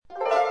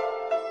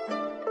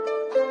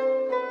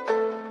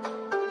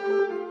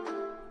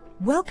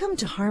Welcome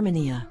to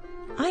Harmonia.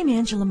 I'm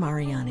Angela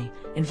Mariani,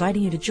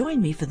 inviting you to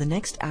join me for the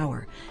next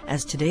hour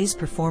as today's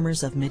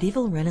performers of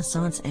medieval,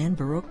 Renaissance, and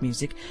Baroque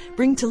music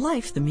bring to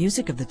life the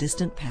music of the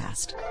distant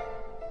past.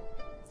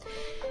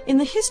 In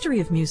the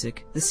history of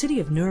music, the city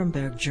of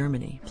Nuremberg,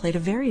 Germany, played a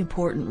very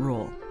important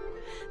role.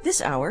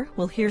 This hour,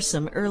 we'll hear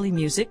some early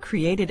music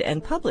created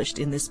and published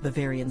in this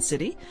Bavarian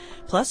city.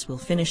 Plus, we'll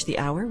finish the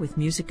hour with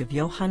music of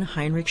Johann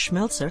Heinrich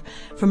Schmelzer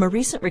from a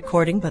recent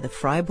recording by the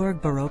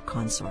Freiburg Baroque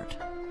Consort.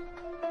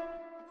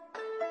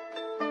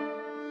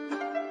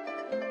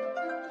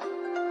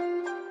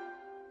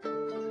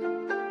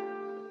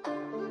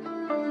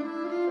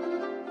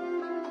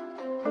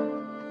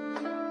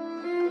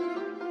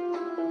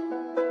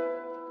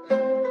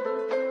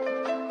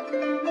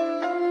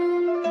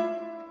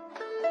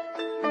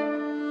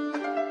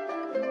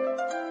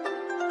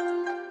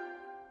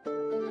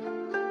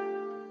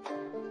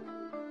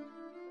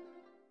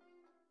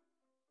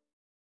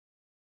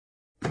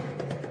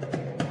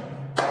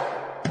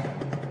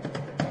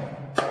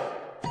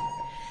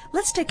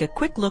 Let's take a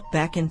quick look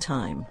back in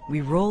time.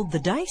 We rolled the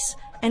dice,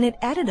 and it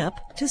added up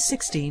to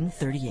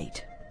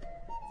 1638.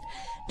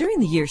 During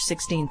the year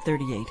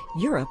 1638,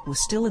 Europe was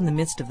still in the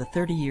midst of the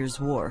 30 Years'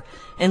 War,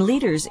 and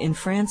leaders in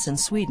France and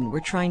Sweden were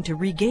trying to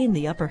regain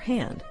the upper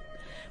hand.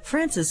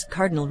 France's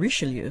Cardinal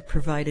Richelieu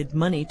provided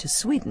money to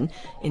Sweden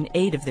in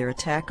aid of their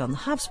attack on the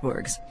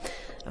Habsburgs.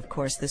 Of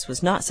course, this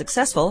was not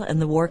successful, and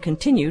the war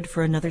continued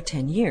for another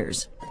 10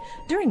 years.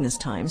 During this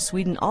time,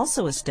 Sweden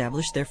also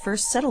established their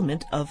first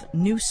settlement of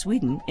New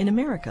Sweden in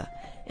America,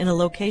 in a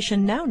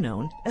location now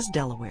known as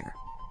Delaware.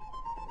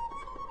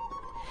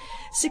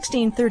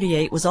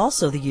 1638 was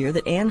also the year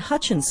that Anne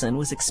Hutchinson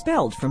was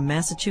expelled from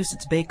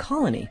Massachusetts Bay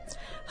Colony.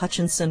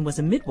 Hutchinson was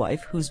a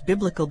midwife whose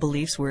biblical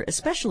beliefs were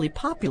especially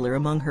popular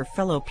among her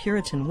fellow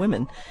Puritan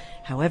women.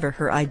 However,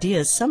 her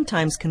ideas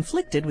sometimes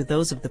conflicted with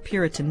those of the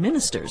Puritan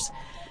ministers.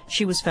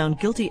 She was found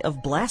guilty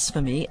of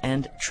blasphemy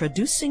and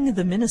traducing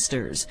the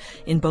ministers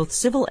in both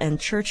civil and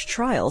church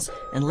trials,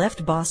 and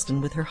left Boston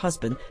with her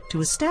husband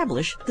to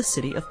establish the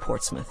city of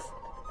Portsmouth.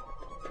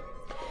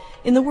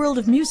 In the world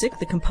of music,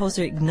 the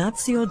composer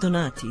Ignazio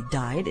Donati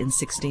died in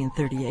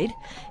 1638.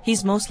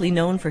 He's mostly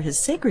known for his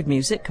sacred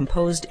music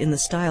composed in the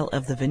style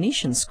of the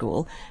Venetian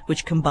school,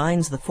 which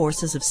combines the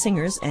forces of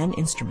singers and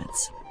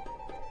instruments.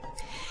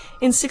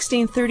 In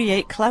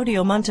 1638,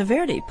 Claudio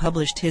Monteverdi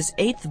published his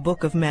 8th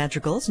book of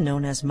madrigals,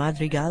 known as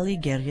Madrigali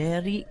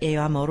Guerrieri e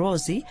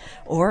Amorosi,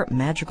 or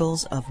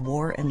Madrigals of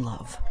War and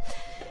Love.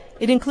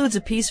 It includes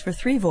a piece for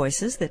 3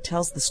 voices that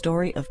tells the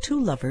story of 2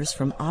 lovers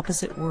from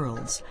opposite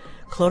worlds.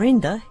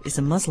 Clorinda is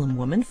a Muslim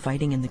woman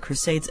fighting in the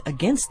Crusades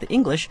against the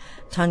English.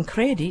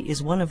 Tancredi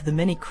is one of the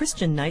many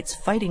Christian knights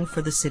fighting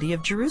for the city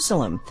of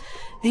Jerusalem.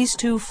 These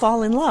 2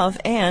 fall in love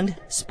and,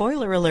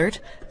 spoiler alert,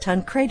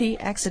 Tancredi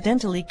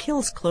accidentally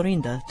kills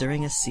Clorinda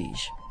during a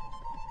siege.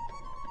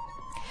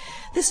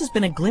 This has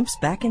been a glimpse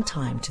back in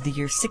time to the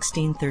year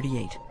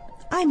 1638.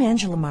 I'm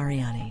Angela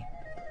Mariani.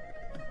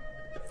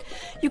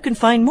 You can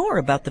find more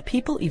about the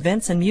people,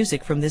 events, and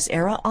music from this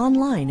era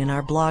online in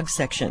our blog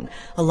section,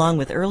 along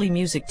with early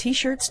music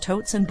t-shirts,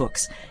 totes, and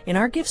books in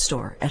our gift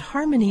store at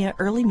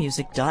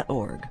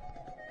harmoniaearlymusic.org.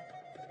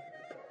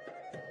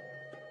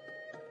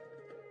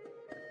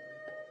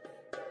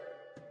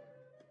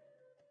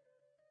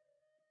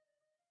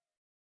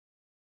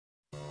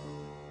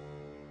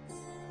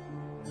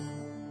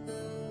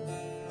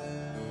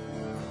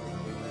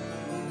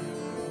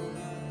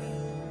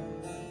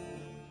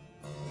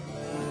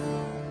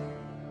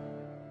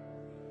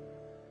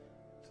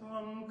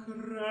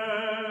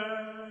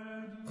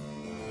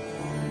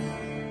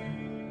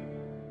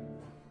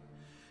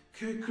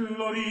 Che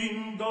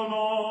Clorinda un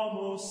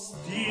uomo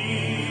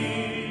stima,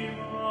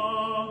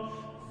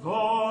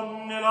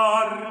 donne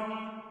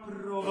l'armi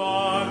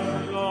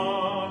provarla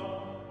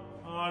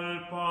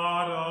al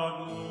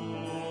paragone.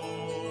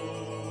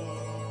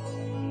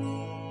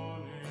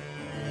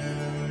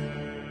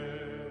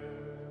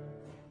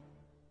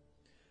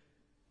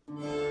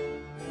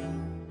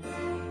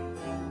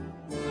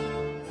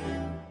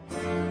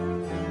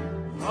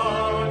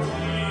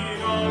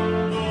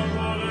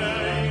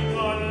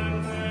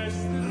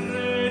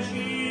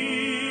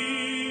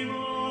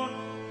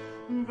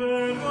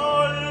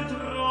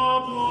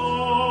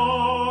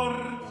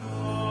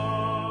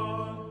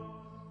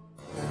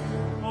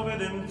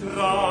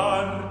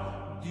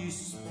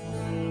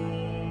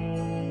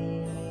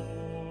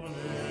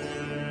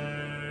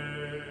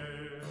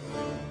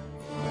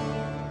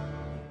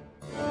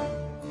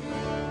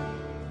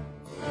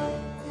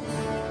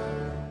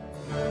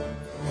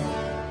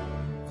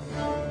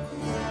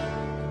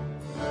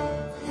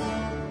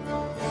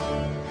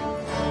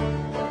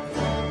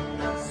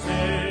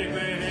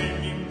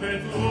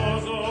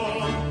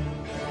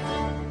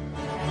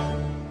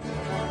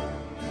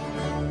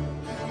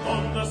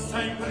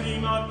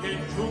 Che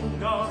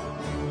giunga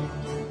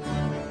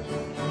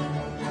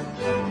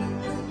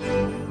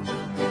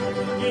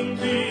in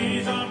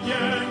visa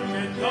vien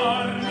che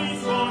darmi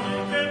suone,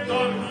 che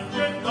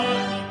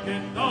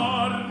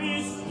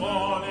darmi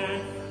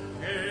suone,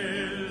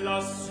 che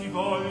la si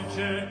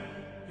volge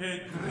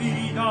e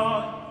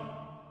grida.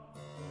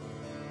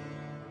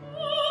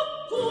 Oh,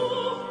 tu,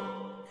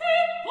 che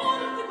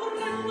porti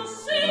correndo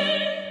sì?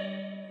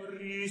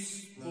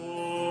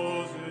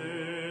 Rispose.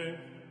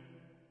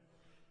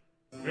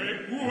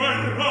 Che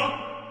guerra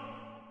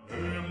e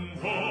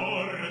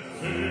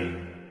morte.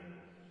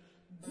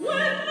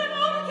 Guerra e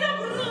morte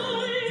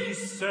avrai.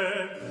 Disse.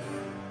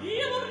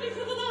 Io vorrei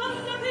frodar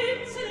la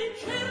pezza dei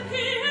cerchi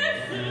e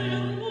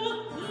fermo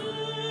attendi.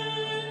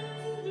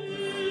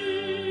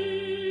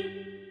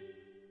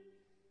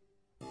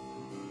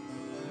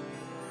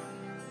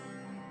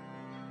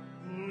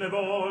 Ne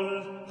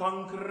vol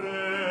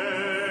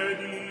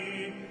Tancredi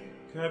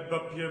che ebbe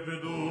appie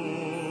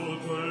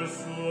veduto il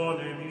suo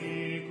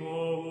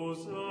nemico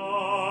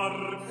usar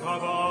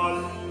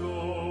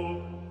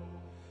cavallo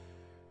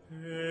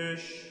e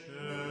scende.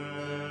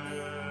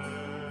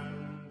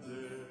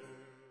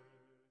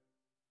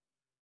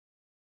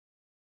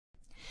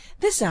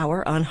 This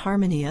hour on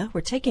Harmonia,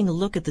 we're taking a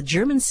look at the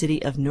German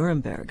city of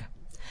Nuremberg.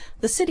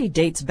 The city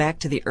dates back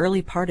to the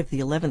early part of the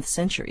 11th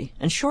century,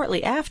 and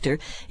shortly after,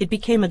 it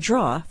became a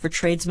draw for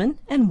tradesmen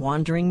and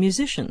wandering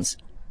musicians.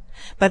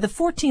 By the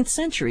 14th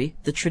century,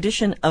 the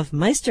tradition of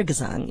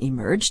Meistergesang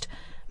emerged.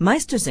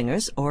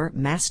 Meistersingers, or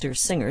master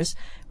singers,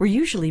 were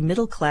usually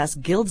middle-class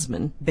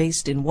guildsmen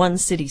based in one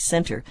city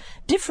center,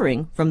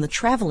 differing from the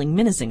traveling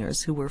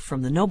minnesingers who were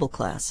from the noble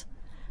class.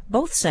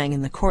 Both sang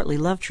in the courtly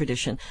love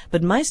tradition,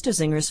 but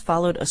Meistersingers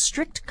followed a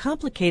strict,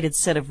 complicated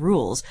set of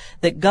rules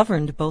that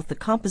governed both the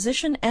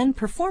composition and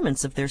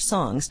performance of their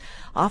songs,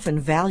 often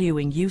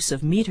valuing use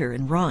of meter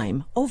and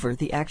rhyme over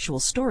the actual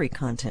story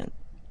content.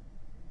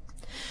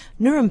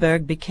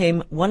 Nuremberg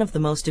became one of the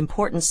most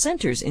important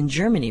centers in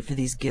Germany for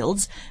these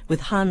guilds,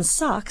 with Hans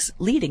Sachs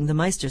leading the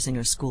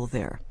Meistersinger school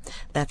there.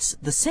 That's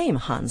the same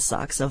Hans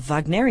Sachs of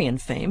Wagnerian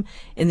fame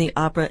in the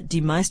opera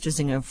Die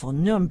Meistersinger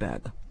von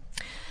Nürnberg.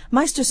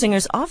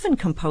 Meistersingers often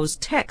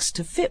composed text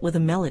to fit with a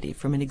melody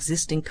from an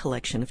existing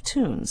collection of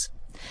tunes.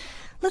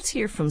 Let's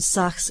hear from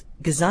Sachs'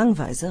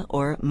 Gesangweise,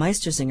 or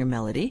Meistersinger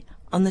melody,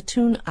 on the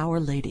tune Our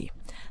Lady.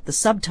 The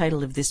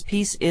subtitle of this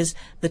piece is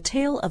The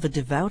Tale of a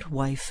Devout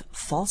Wife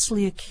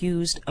Falsely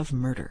Accused of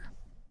Murder.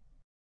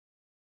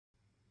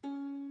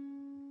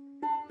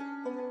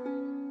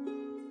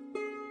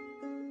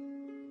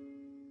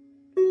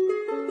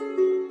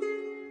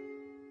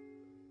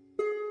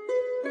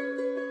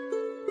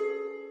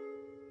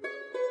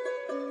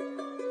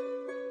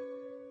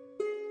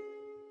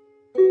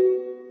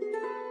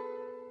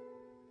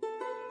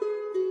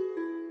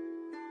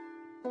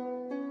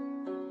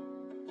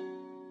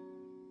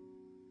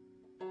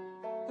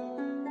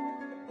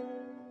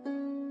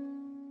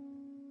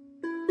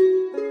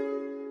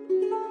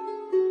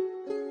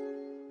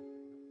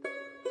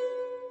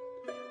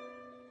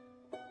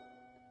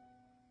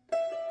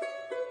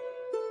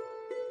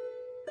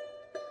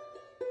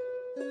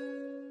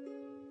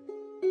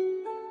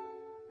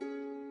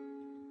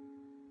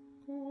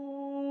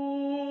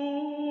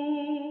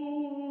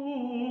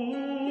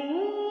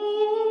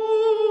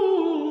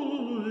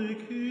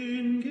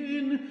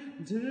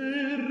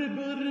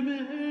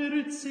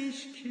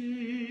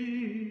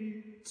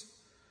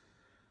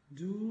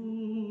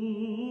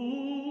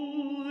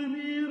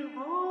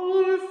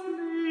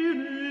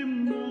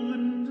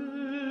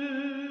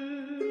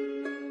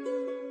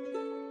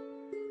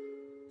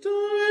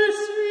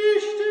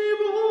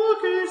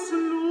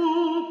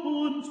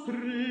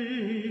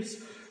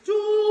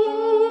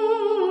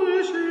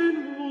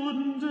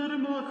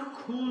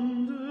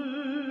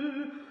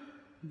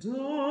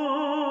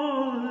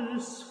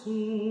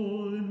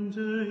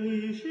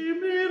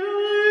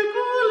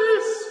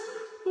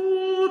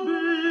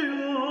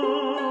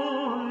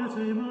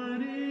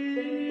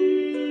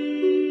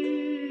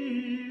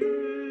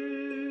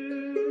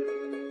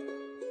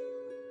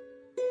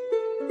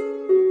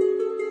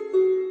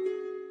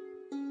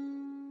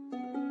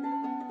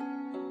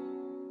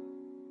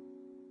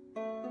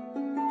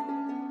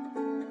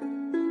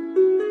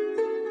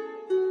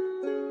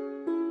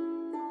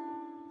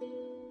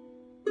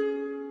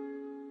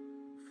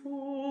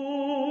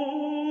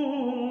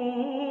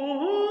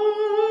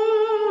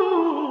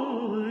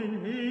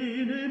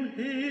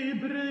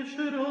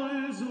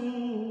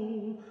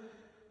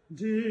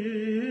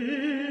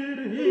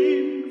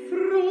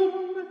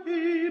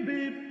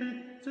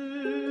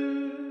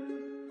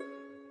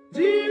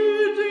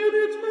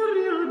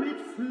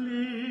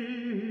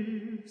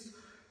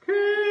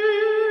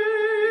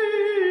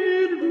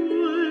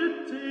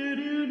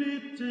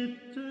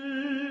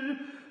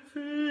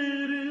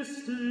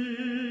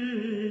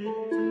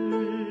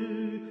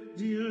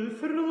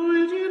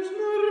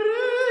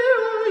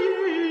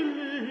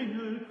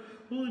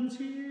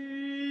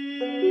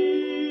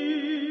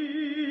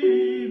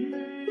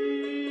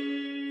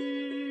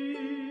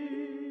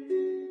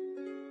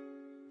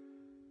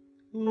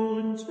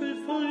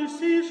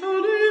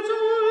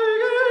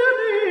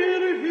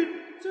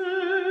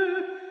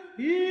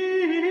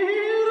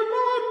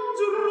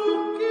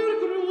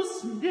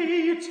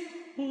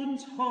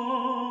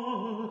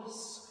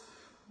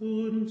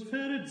 und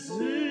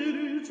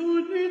verzerrt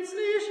und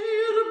nützlich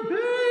ihr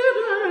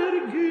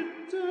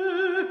Bädergitte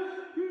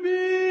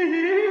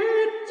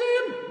mit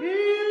dem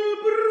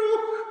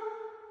Hehlbruch.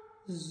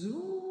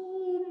 So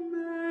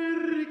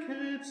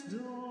merket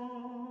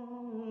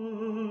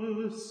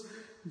das,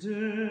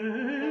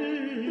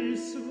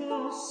 des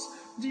was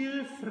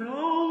die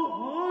Frau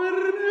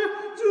arme,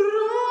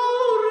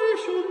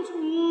 traurig und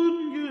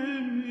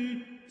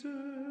ungemüte.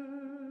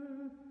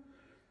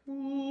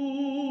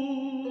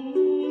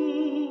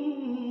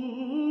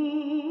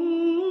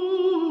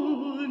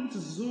 Und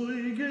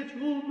säuget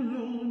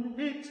Lohn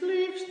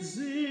etlicht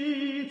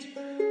seht,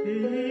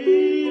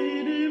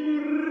 jedem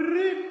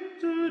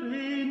Ritter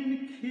den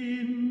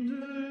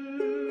Kinde.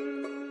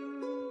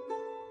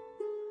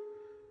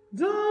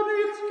 Da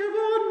wird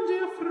gewonnen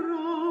der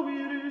Frau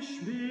ihre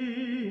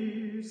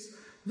Spes,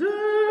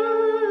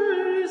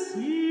 des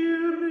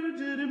ihr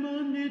der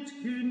Mann nicht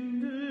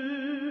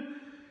künde,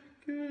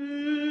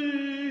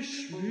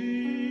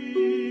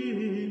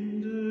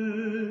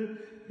 geschwinde,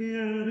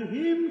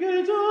 ihm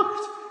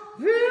gedacht,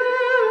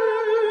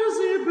 wer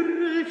sie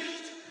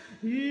bricht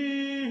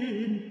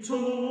in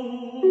Todesweh.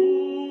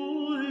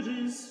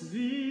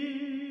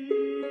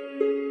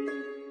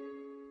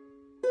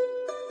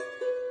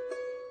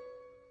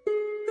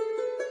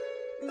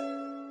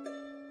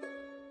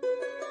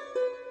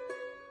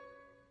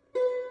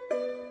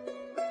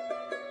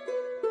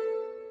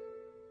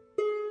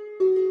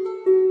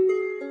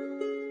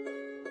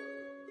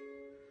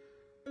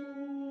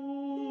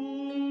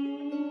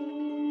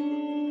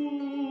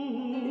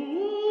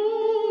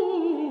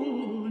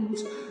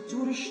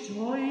 Durch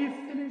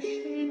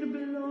teuflische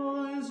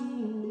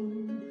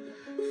Entblasung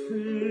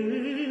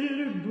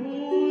verborgen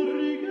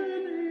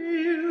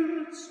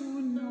zu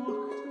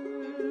Nachte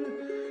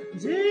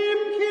dem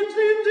Kind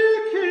in der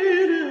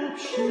Kehle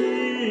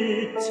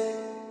abschnitt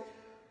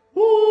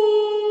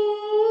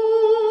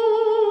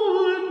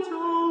und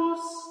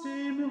aus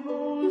dem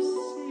Haus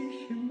sich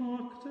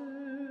machte.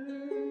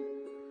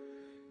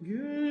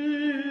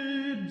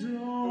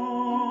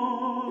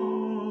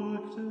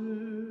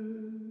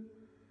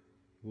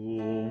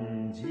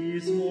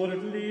 Dies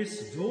mordlis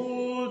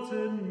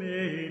toten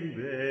mein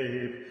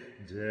Babe,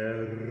 der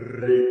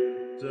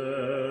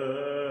Ritter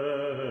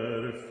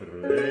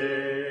frei.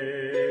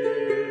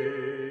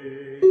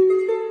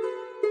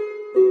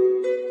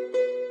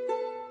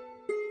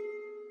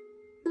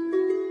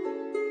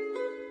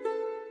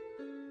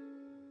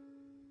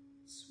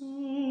 Zu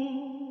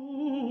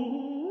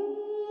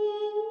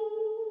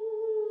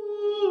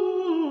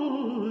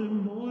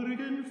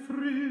morgen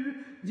früh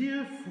die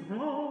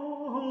Frau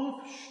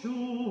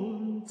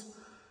aufstund,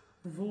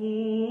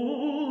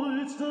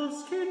 wollt das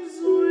Kind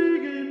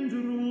säugen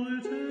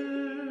drohte,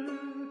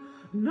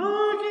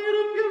 nach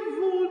ihrem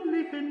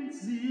gewohnlichen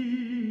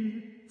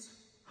Sied.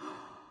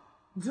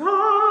 Da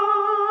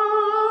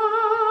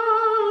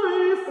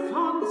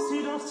fand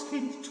sie das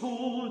Kind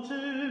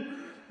tote,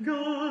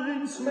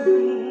 ganz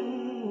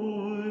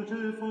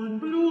rote von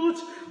Blut.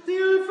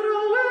 Die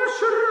Frau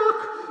erschrak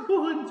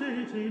und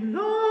tät in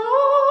laute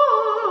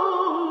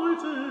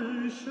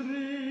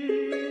Schritt.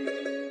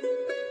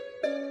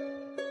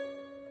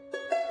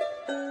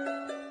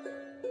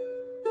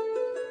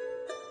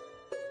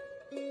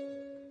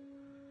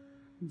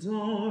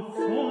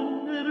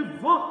 Davon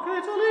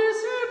erwacket alles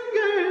im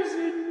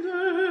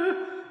Gesinde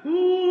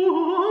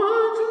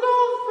und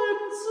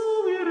laufend zu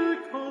ihr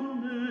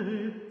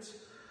kommet,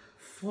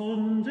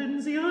 fanden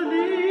sie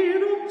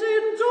allein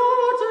den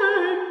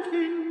toten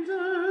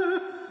Kinde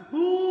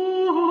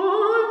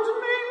und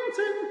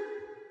meinten,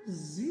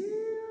 sie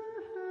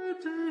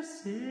hätte es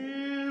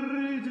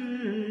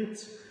erdet.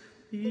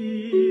 Ihr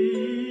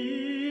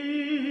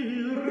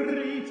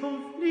redet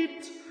auf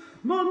nicht,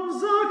 man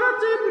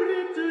sagt dem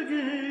Ritter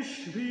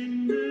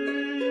geschwinde.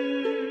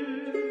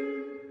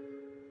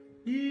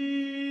 Ihm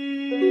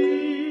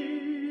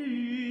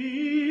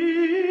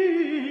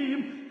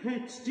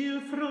hätt die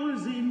Frau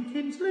sein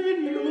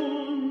Kindlein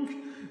jung,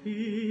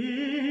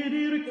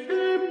 ihr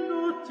käm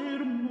not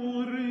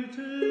ermordet.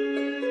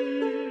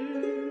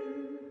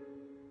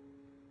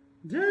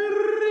 Der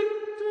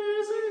Ritter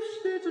sich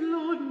nicht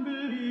lang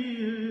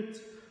berührt,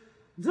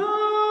 da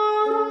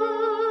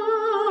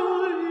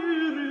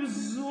ihr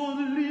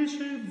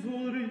sonliche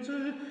Worte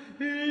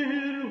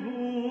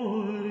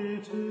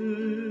erhorte,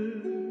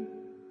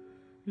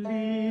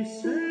 ließ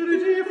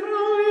die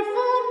Frau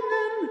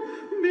fangen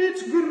mit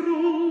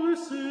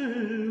großer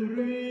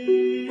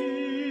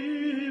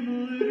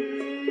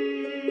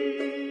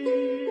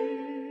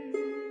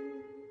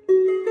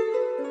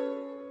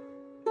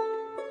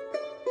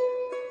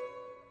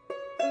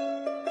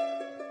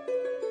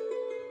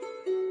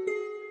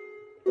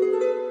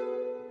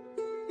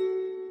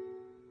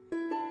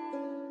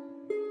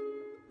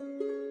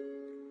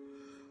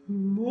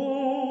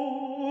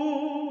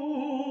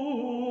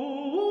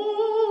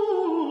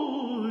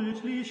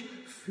Deutlich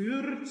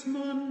führt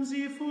man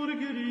sie vor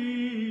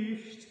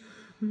Gericht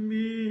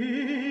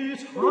mit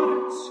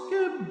hart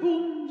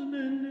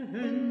gebundenen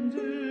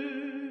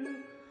Händen.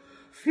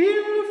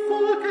 Viel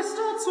Volk ist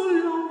da zu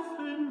laut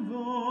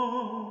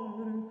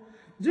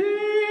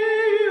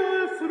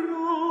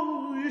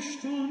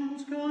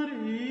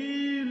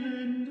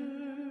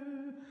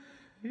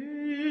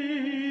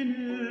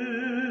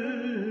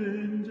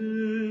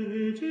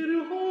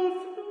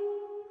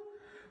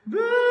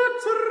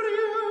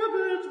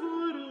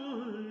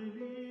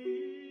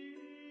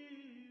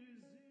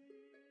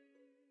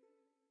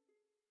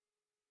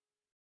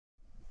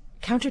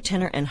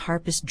countertenor and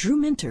harpist Drew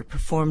Minter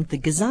performed the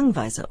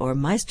Gesangweise or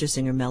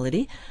Meistersinger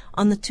melody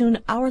on the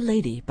tune Our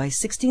Lady by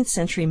 16th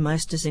century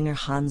Meistersinger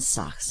Hans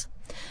Sachs.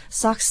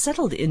 Sachs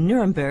settled in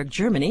Nuremberg,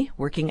 Germany,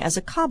 working as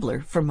a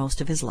cobbler for most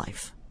of his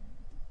life.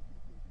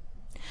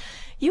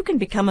 You can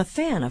become a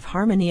fan of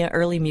Harmonia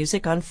Early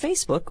Music on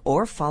Facebook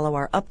or follow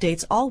our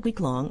updates all week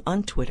long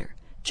on Twitter.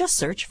 Just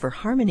search for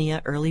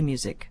Harmonia Early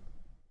Music.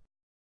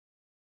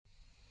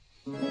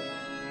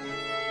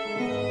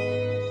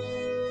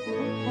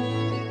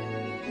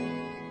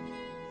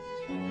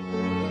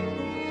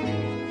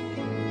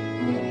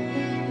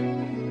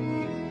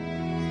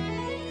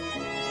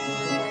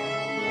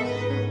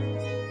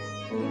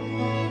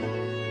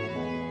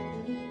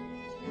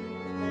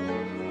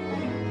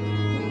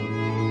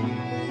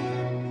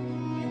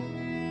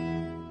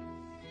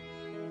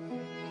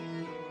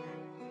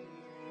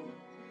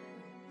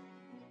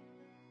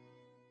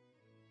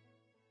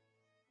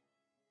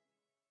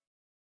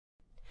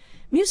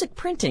 Music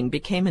printing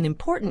became an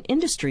important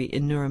industry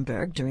in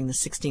Nuremberg during the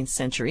 16th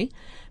century.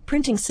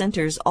 Printing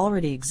centers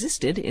already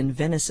existed in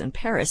Venice and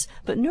Paris,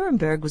 but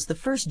Nuremberg was the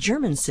first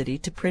German city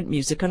to print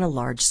music on a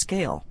large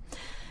scale.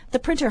 The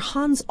printer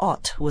Hans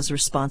Ott was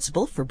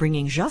responsible for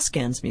bringing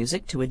Josquin's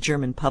music to a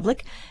German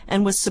public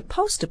and was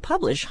supposed to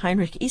publish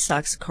Heinrich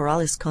Isaacs'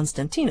 Choralis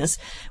Constantinus,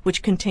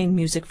 which contained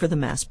music for the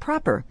Mass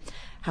proper.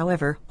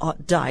 However,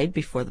 Ott died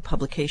before the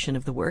publication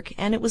of the work,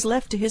 and it was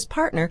left to his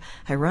partner,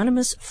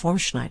 Hieronymus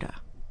Formschneider.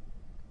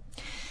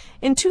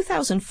 In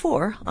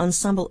 2004,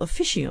 Ensemble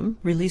Officium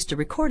released a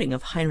recording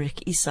of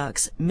Heinrich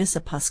Isaacs' Missa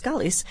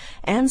Paschalis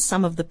and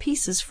some of the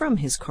pieces from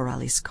his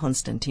Choralis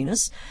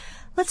Constantinus.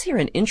 Let's hear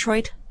an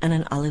introit and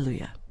an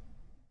Alleluia.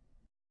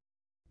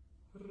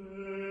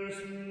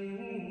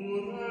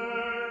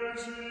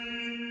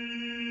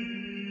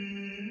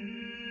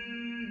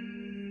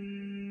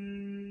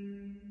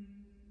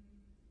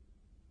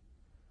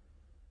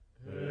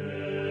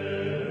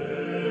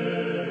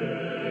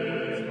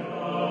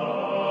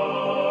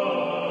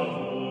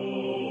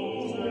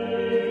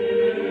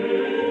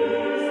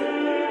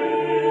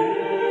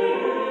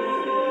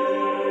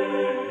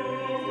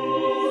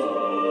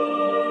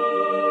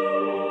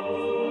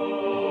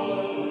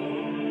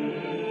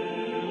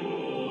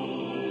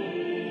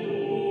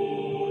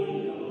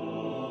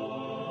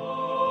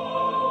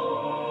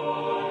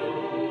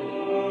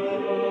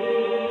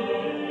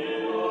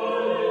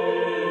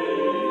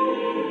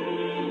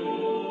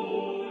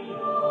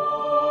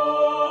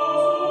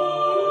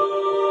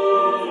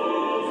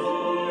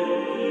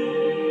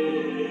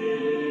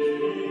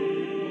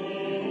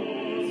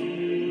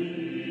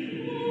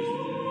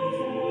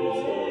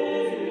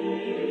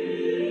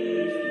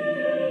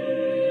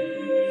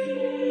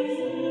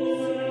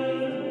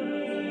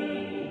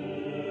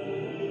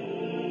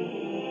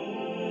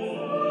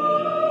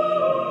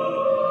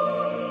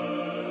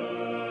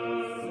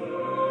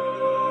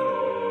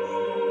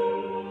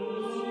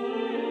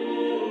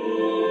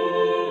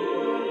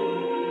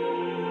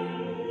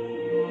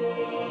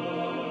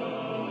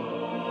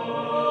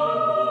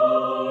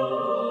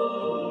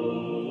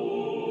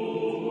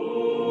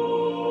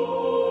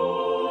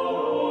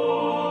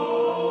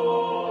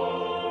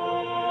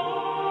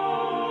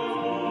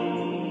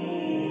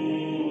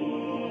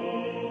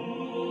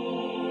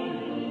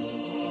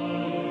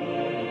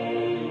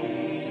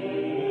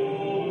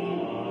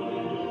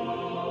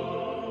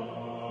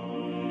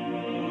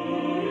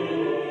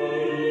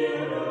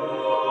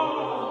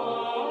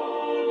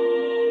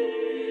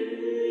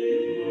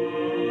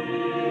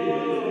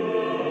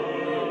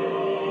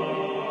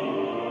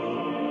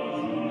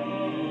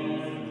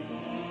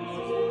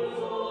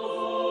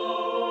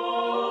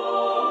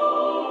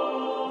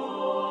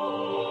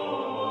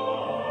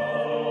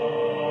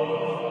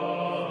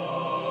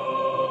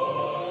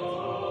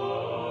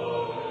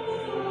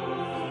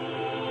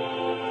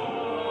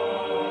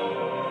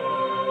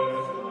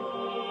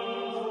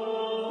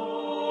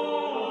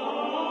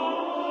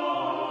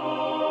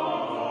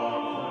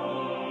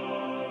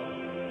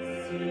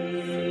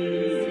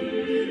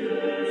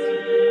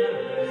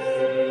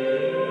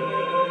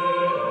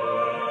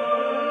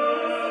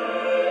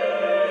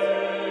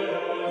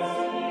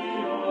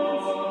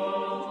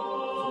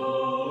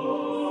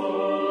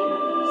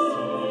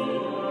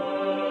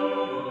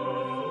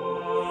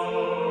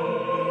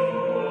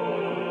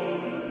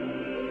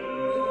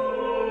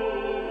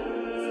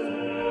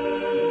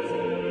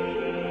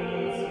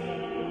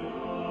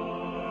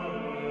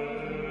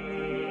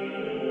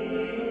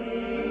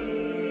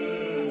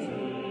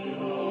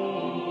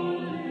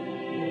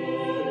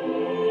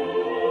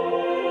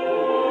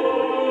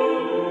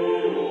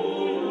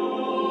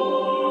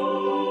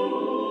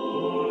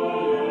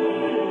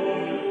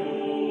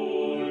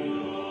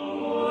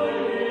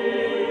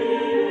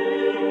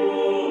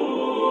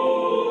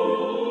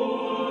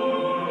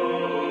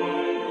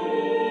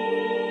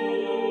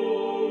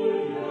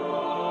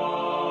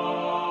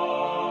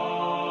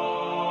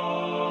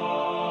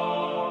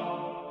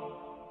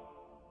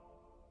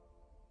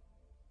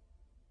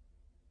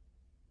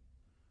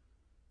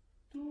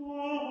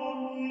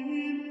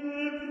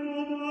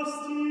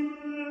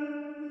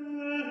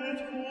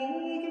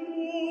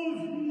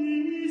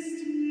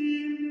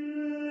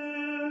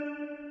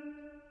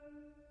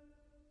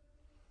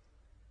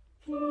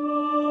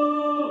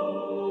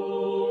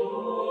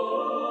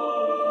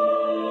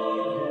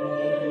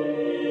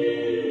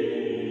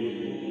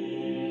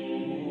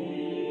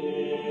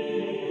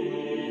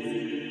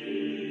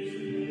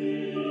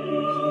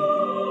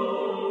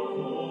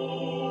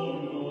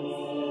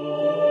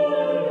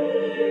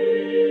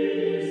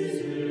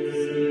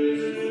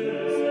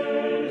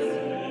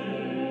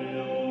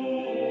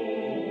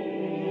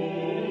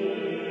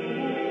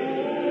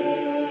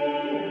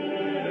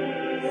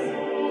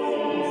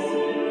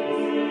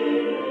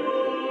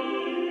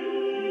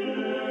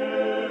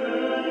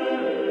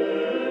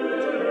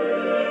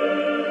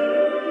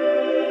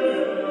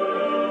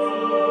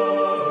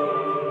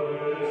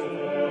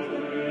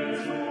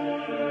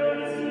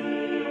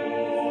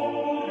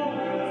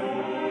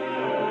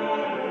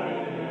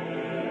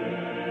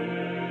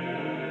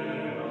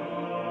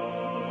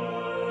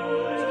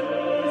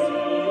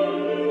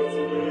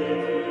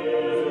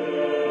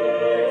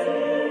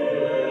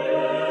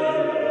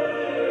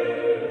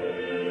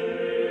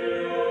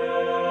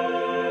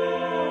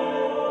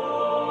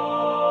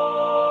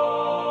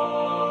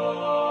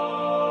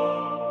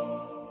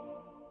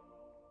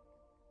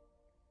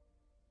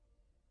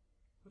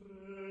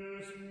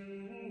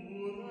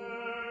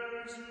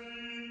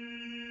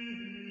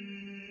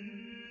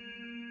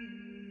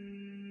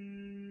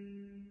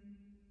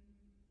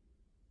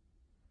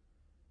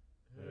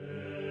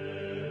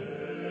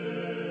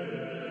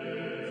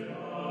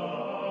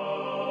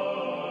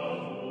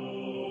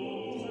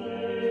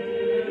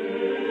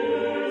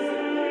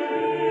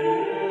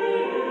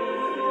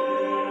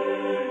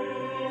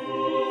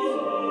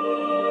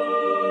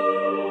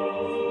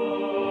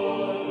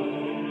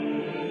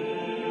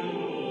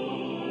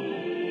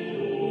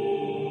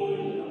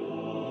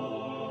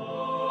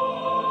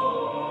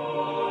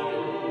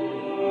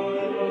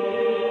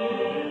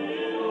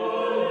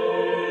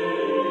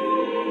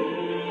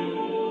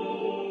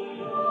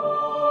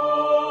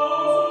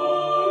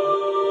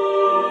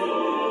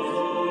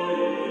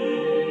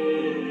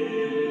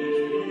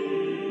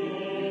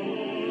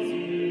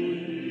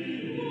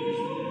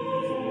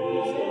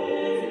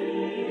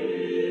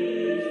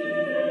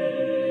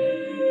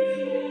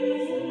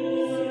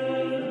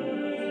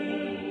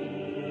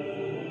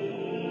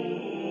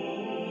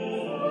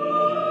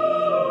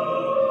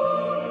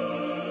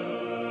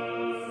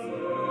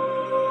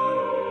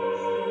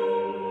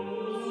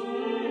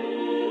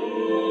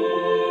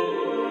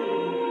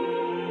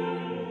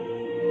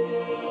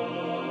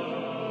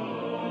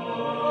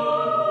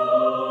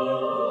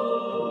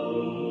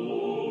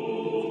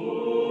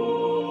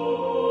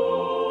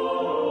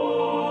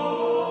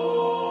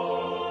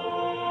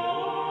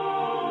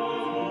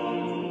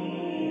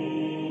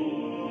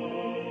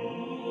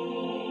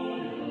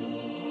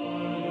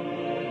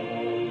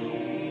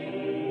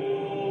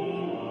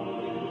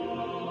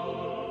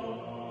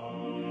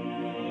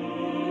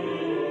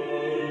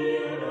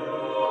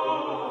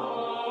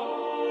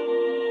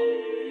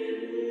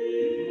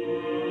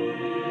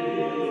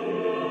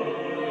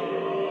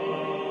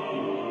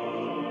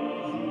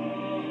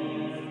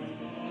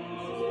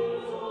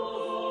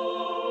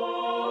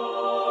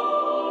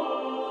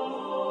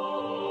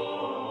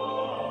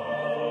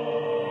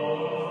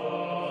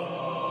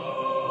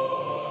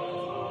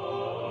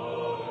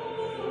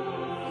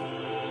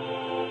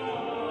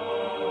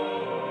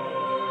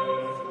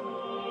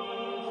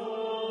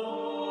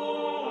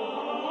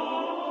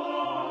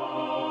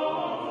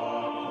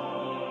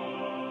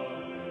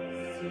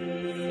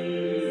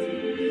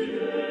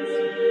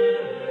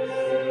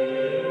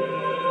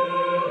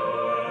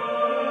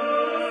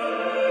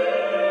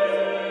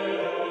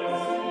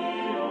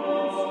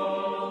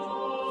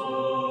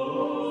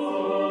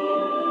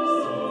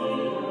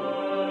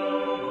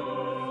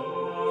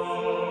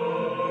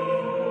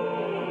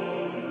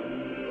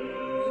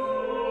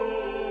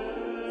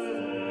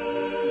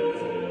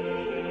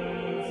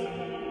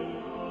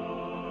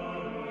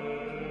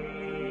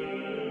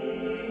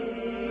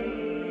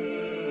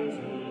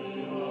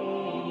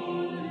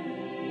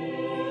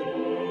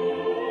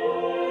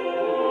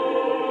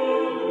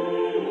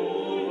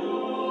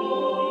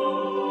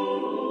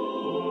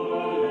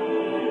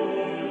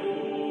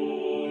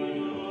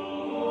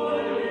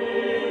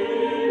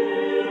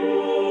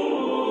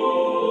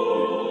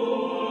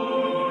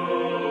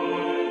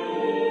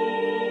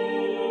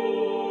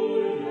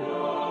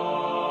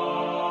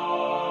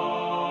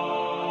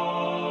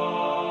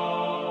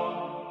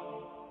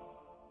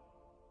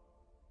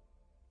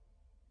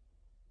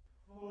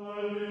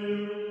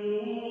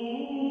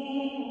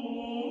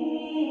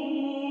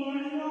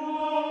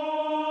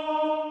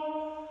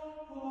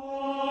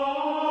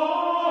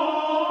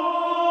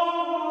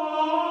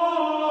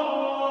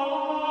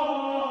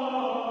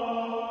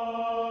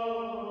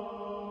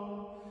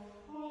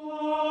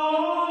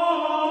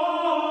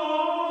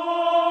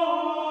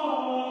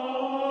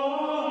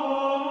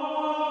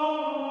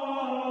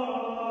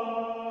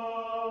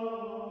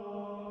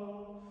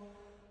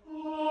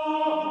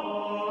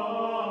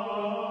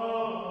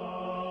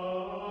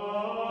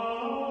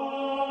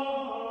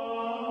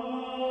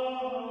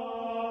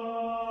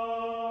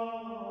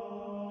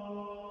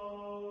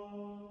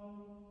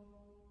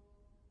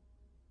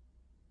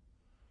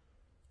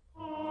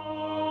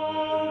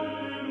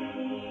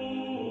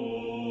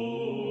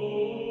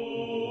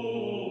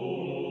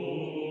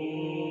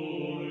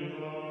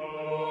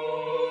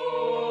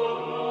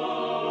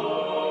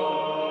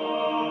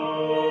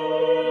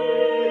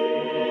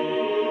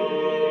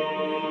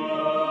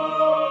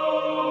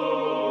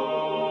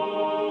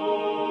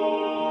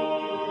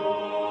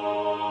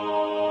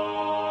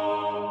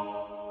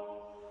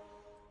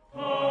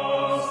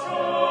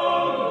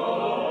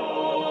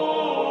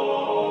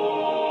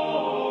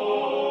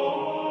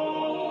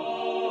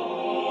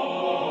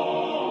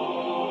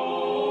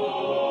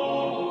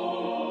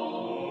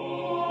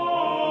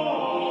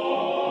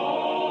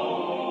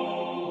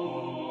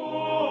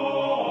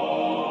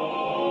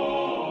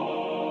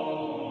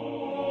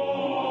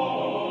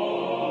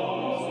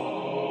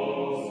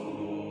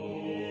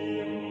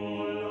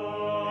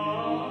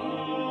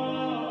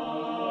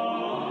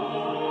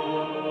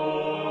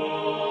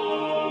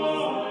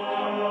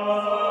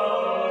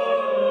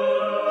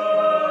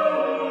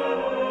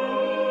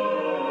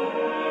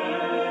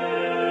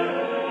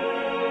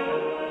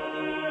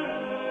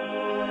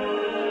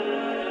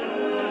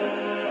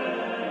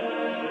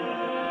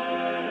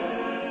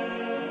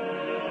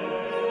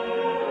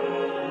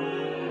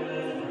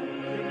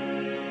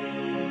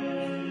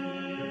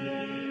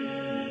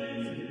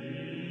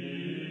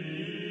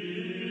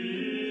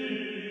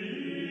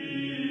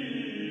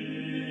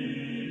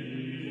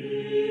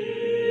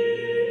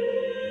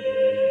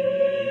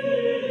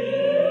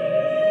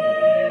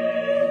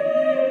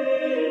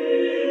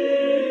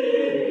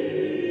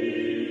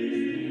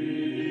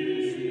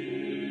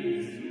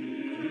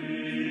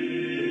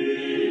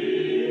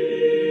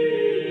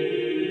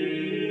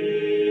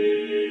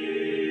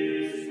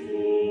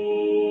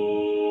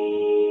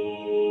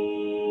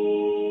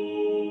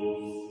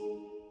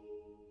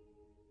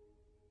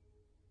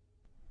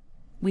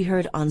 We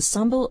heard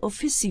Ensemble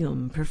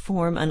Officium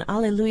perform an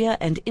Alleluia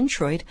and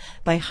Introit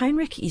by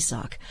Heinrich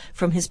Isak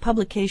from his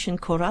publication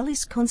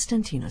Choralis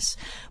Constantinus,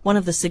 one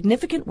of the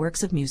significant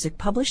works of music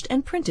published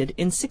and printed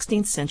in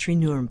 16th century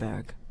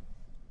Nuremberg.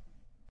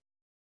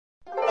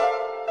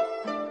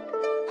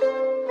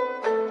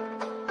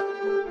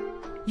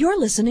 You're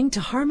listening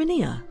to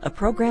Harmonia, a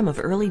program of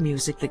early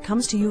music that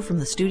comes to you from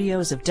the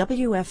studios of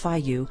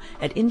WFIU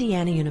at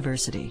Indiana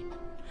University.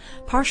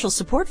 Partial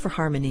support for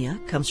Harmonia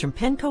comes from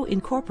Penco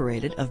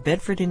Incorporated of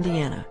Bedford,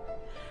 Indiana.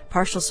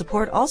 Partial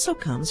support also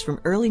comes from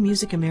Early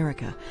Music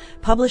America,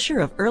 publisher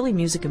of Early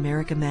Music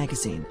America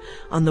magazine,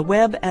 on the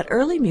web at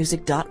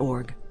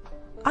earlymusic.org.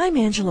 I'm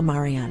Angela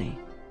Mariani.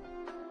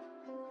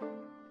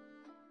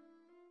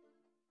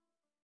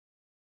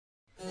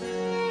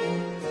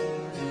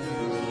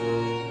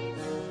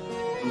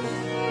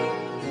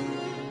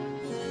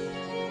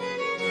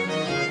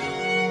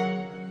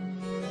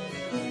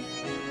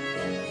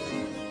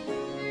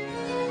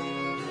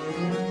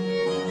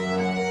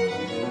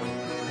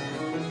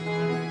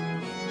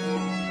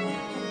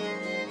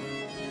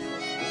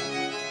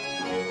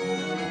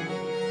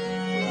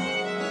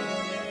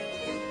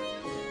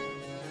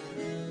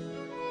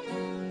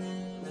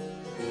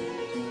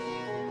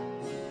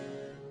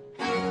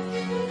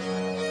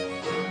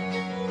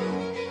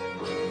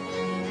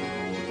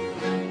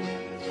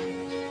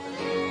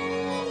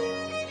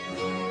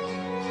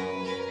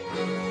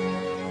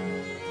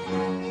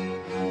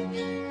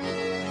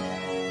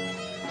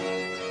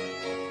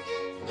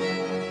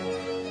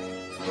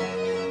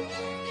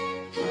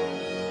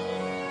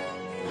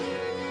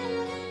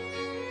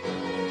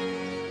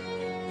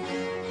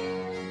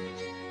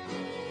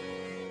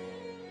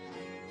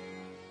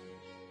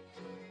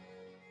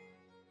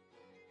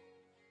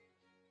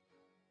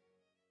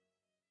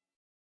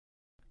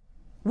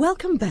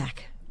 Welcome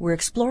back. We're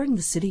exploring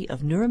the city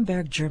of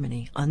Nuremberg,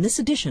 Germany, on this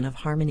edition of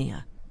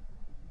Harmonia.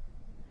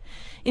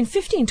 In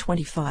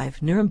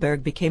 1525,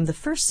 Nuremberg became the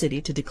first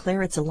city to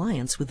declare its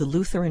alliance with the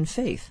Lutheran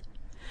faith.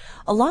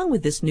 Along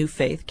with this new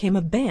faith came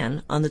a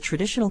ban on the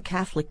traditional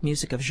Catholic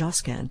music of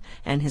Josquin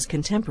and his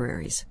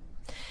contemporaries.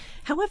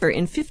 However,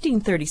 in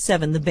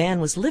 1537 the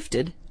ban was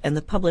lifted, and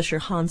the publisher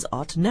Hans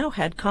Ott now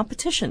had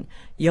competition,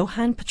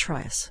 Johann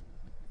Petraius.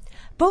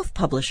 Both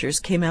publishers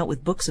came out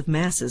with books of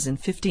masses in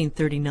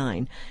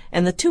 1539,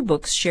 and the two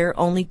books share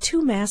only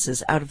 2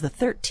 masses out of the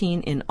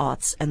 13 in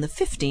Ott's and the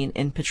 15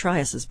 in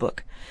Petraius's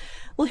book.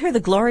 We'll hear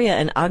the Gloria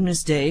and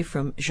Agnus Dei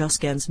from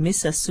Josquin's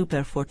Missa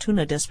Super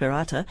Fortuna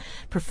Desperata,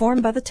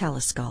 performed by the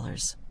Tallis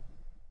Scholars.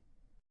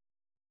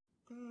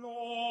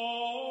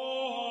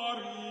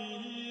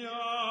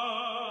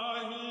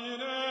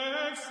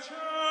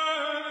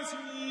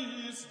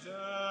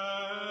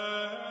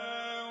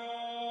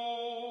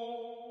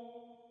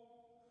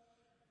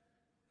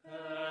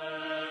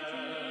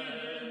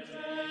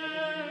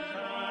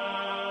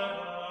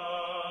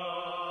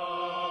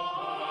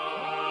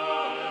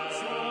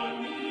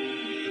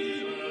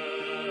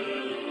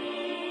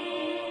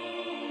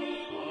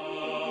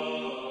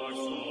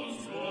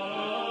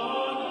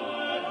 Oh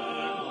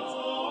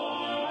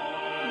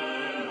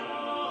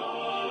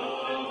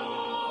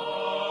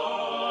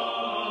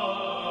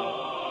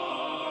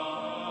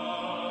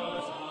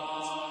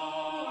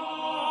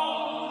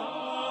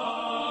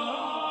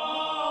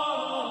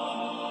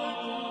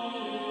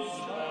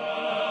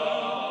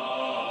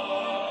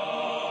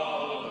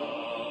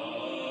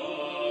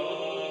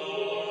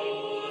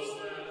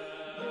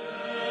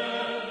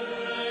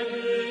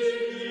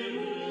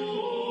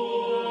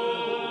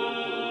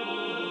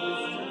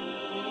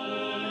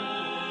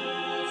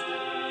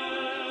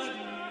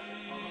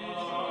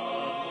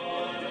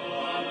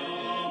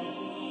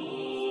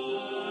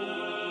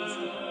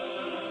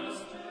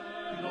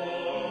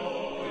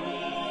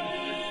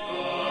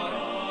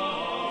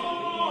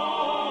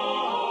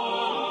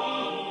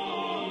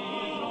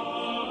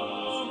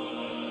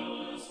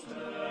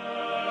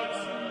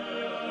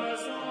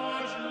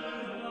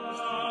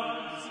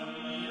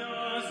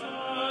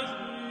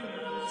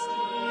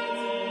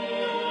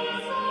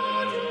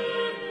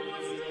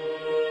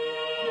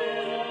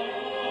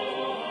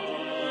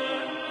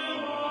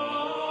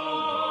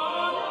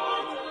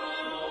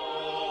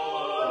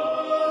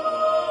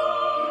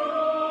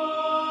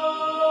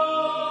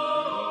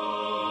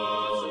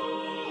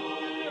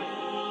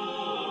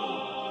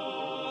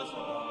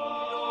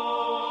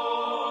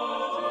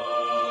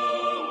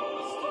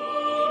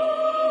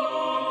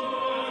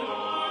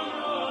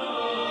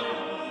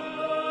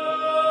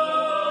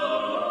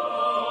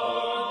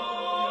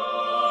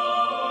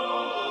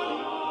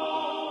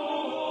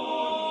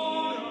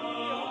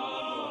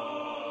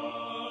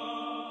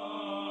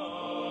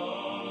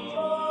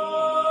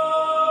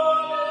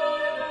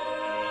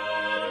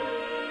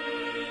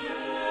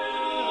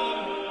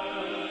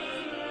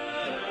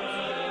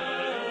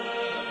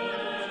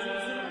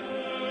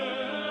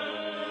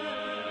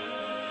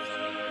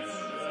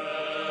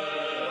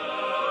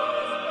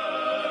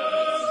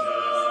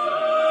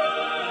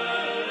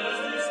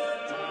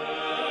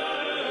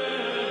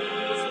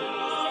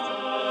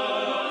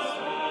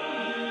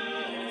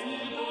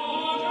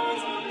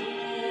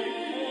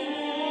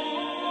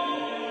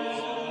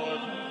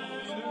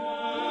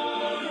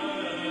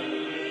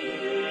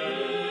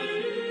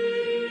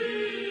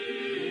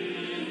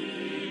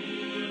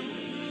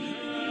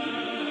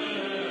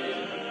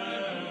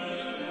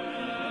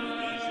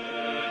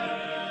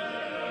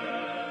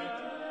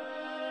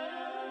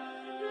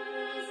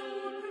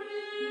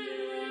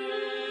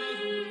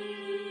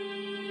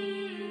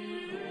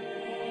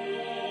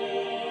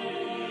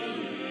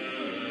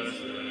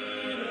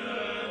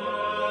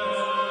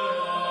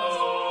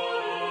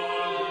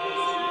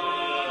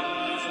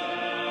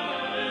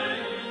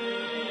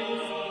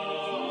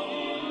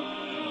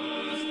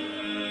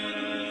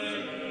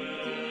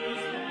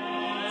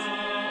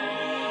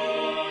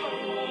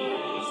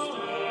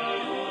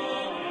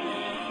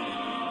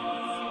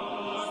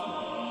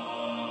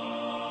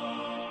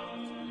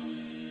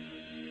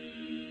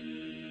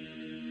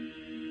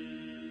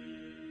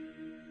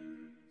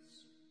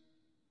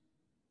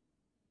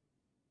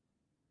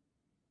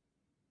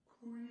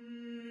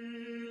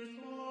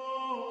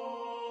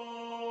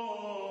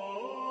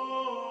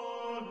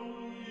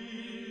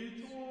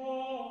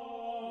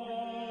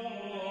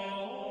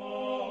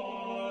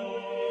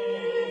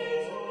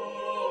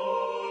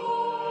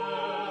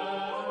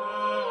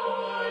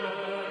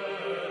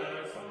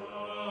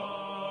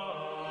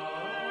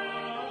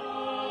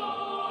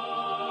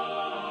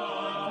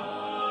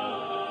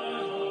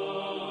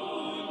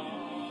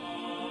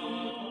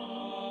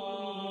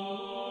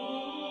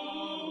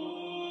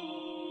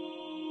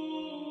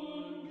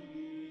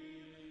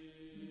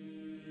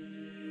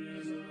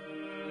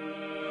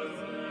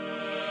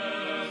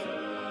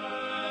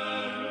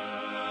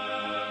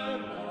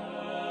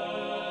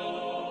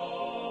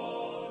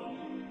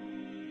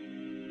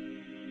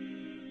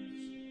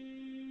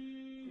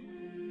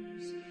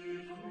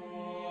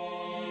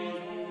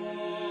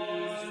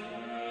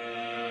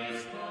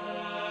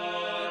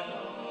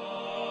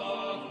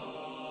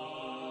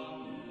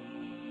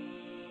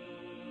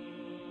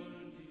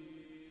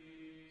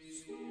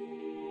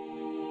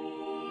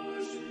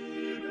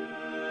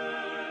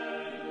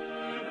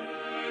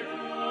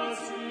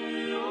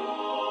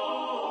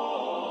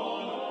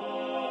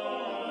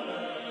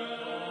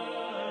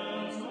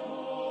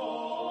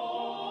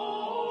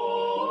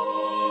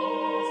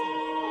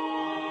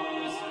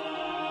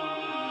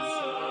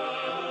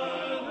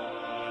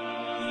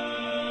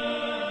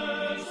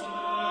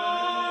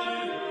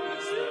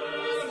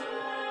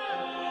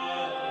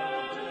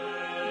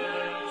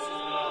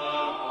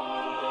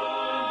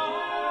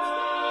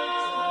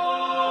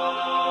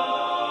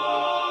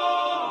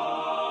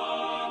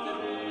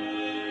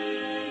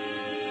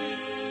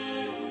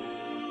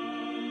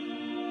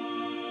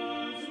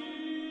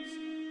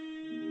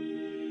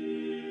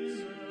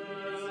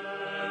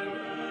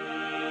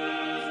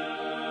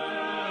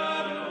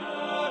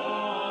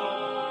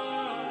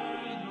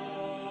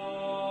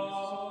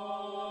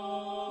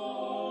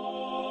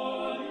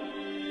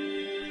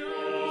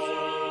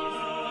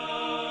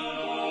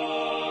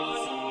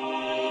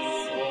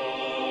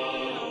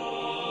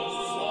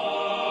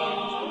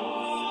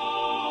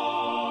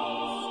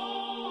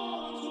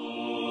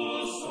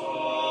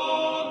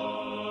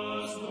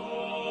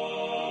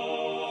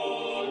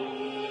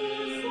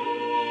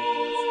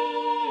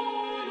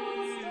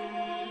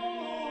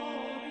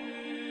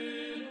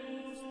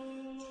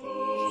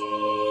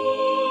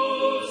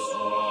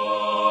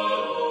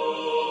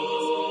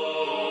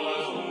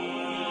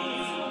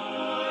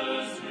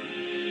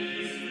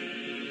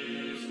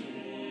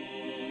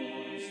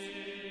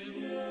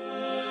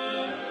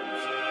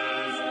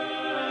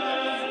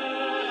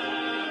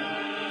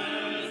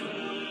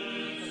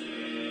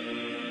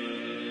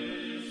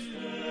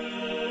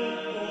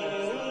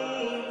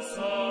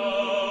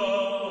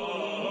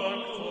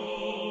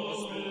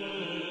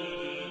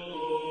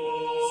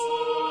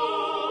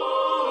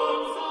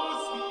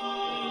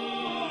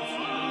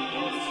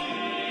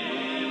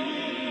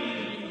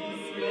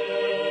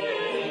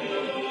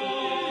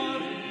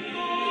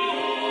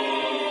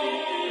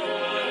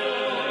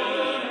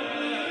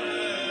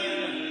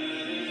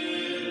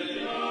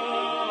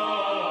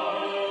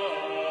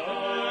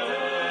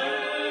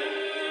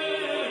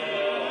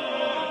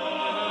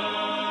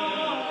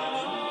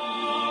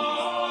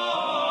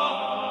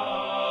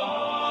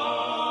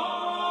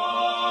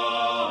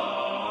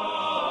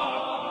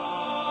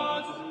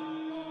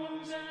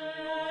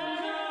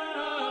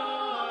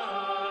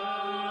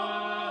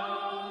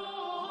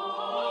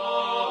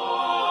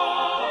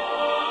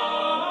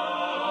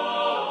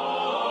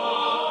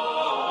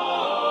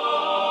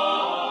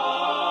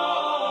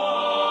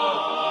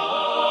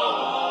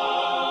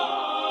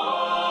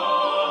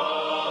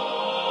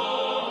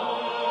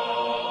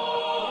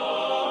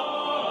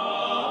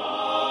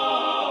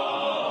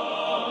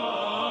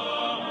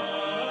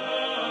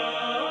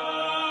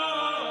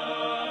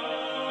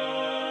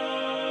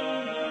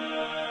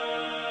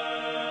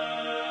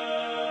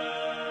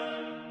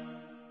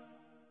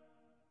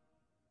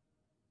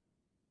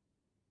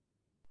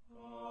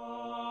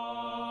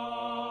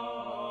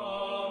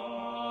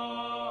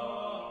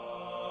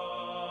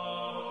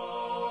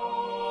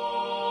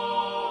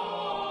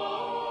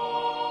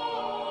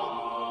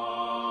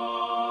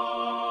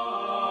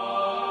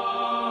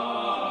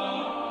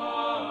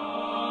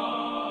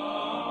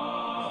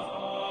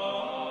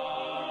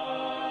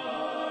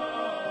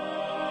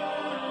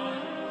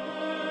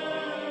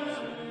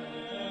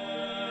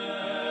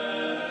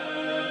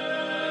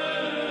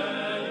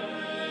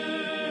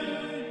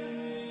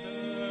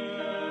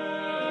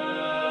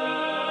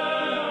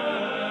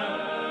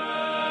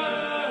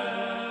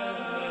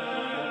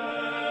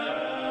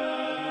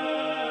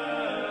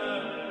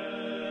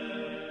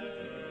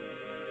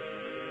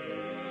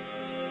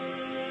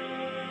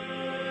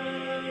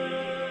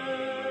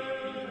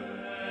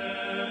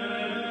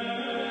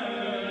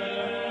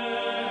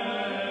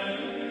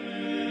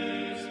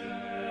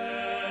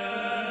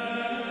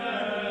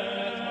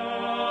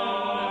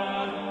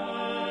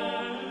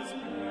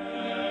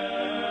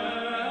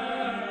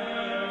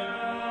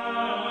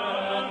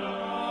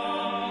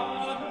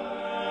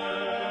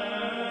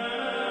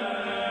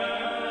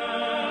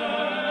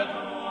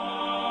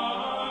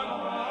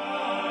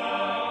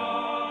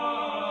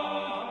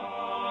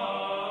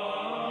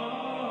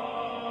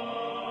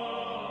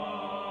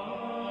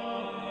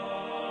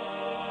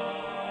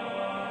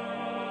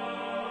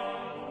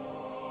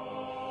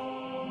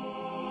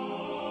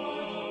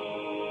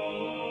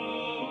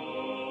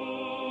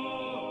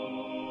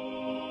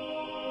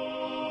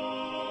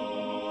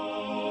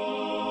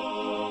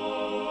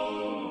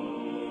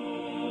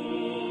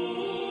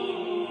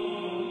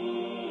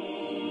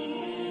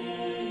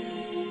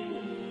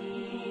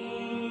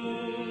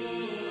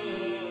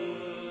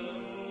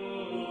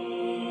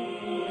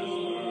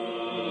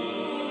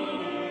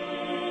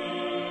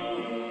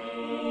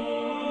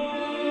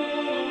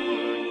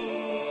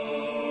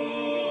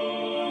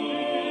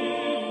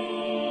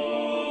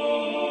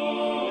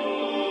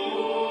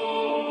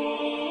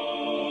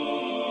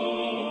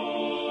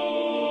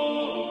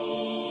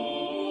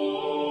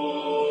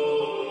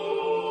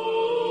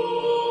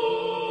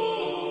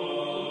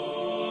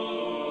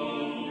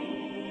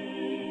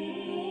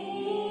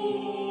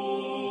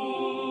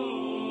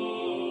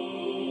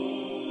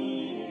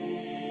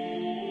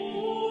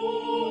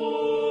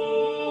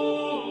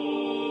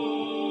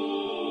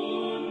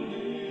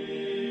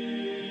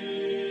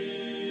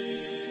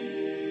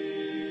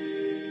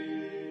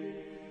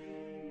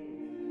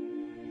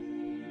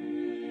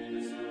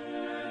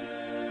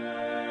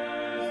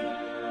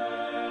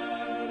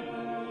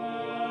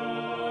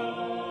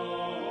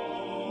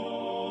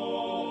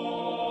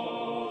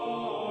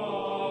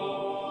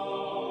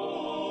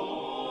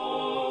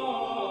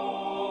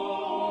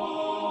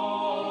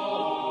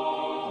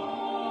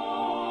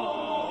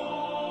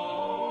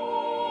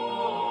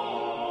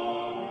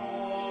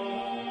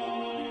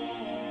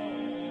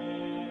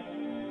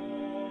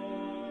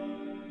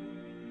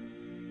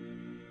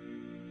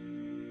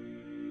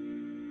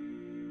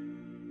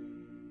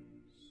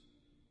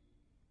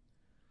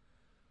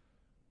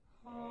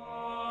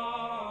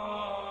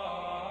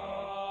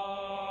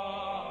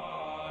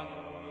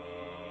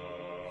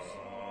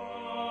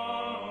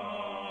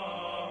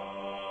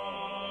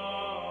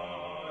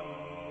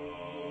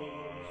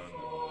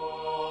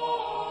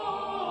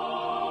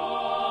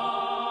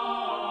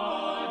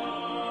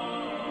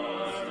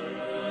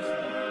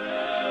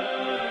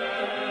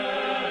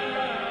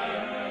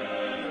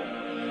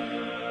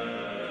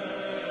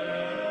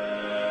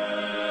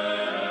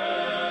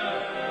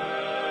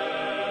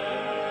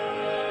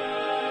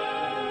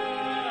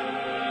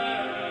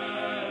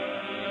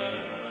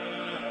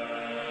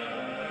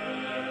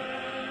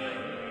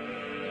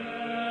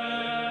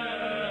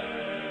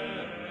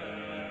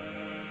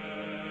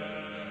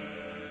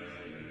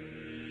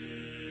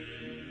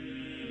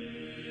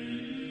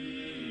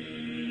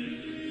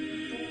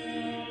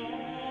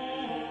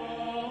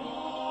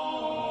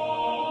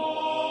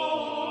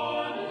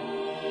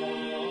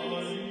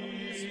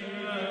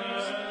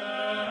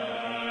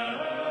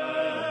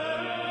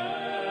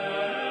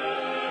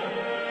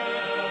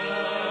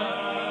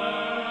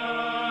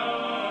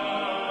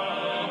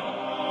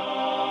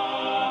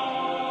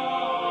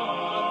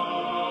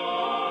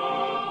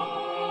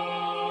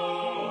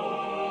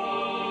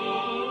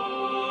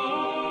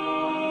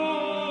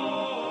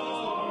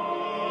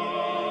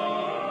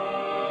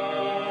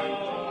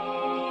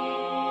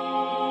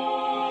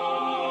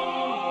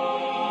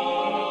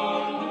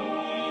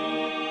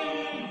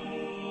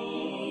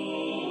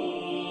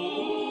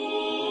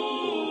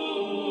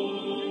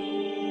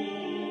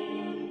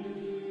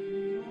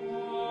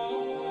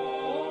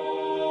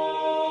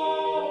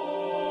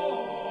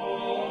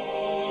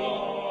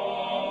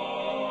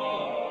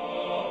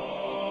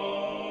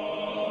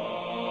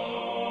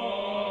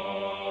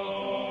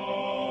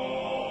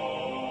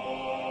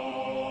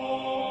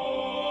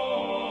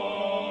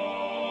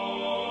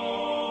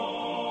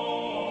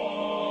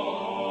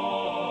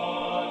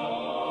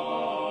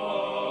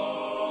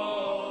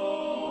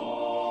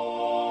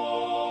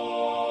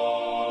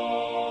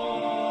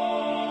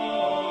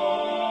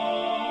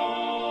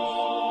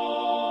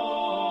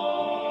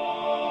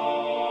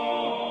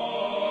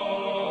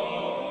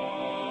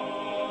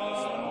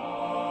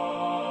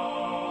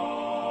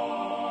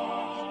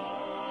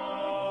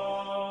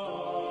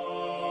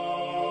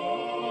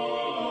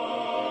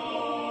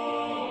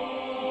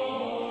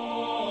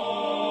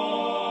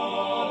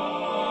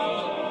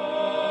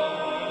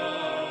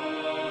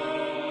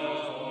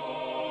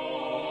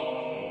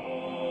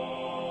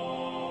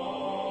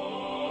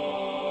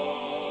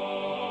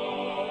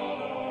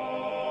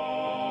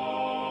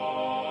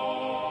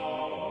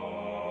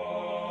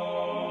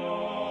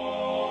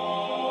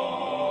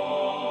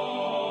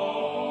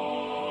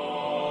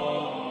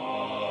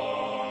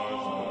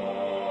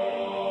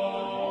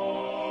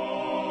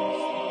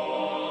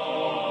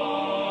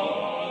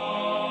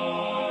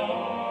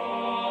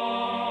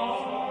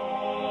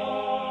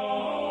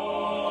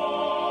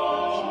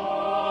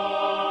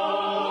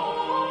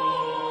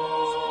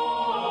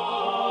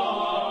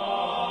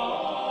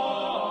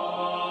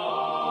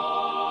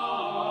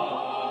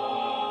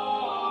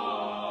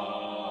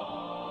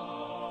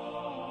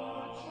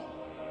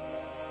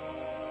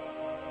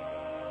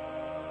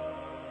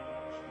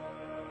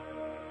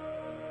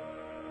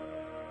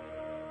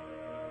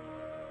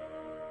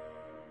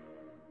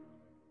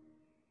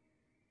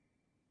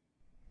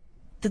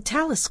The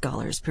Tallis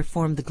scholars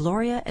performed the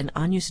Gloria and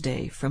Agnus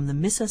Dei from the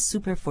Missa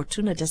Super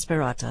Fortuna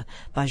Desperata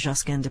by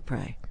Josquin des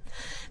Prez.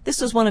 This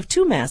was one of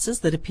two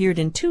masses that appeared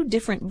in two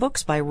different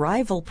books by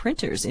rival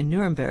printers in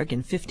Nuremberg in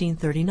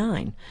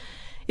 1539.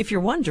 If you're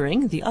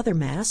wondering, the other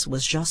mass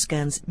was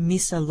Josquin's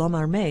Missa L'Homme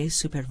Armé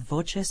Super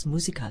Voces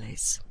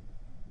Musicales.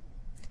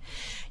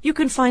 You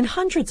can find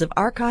hundreds of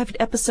archived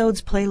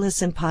episodes,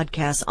 playlists, and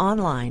podcasts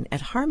online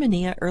at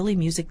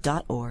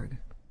harmoniaearlymusic.org.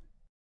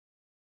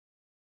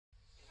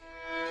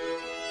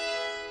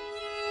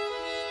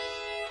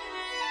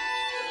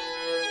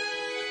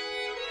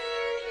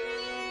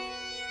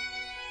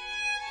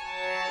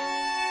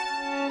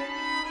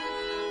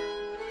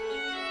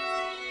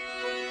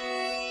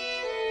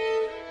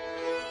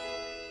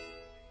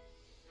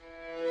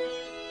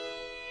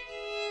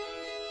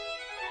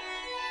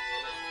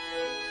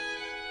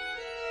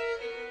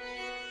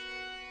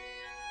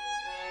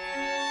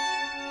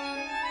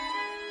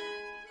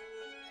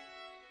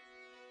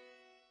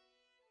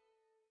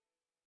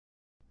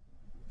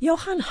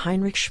 Johann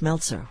Heinrich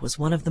Schmelzer was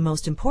one of the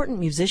most important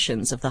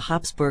musicians of the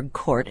Habsburg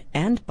court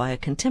and, by a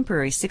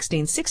contemporary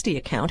 1660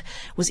 account,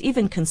 was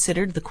even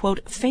considered the,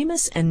 quote,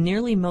 famous and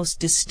nearly most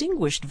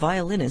distinguished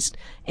violinist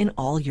in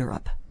all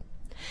Europe.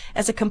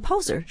 As a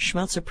composer,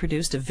 Schmelzer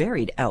produced a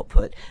varied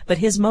output, but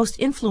his most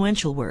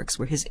influential works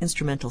were his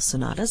instrumental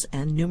sonatas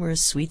and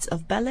numerous suites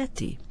of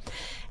balletti.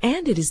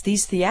 And it is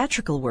these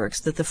theatrical works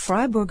that the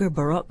Freiburger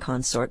Baroque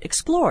Consort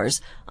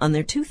explores on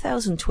their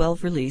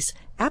 2012 release,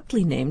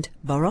 aptly named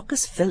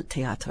Barockes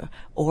Welttheater,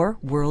 or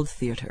World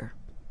Theater.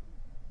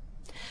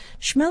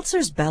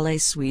 Schmelzer's ballet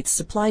suites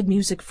supplied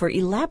music for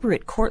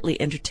elaborate courtly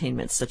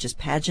entertainments such as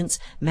pageants,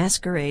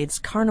 masquerades,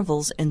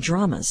 carnivals, and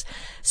dramas,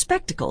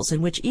 spectacles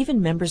in which even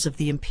members of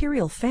the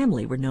imperial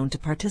family were known to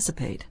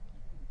participate.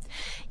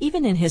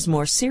 Even in his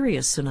more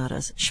serious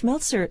sonatas,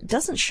 Schmelzer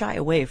doesn't shy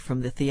away from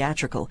the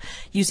theatrical,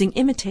 using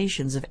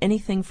imitations of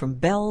anything from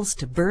bells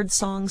to bird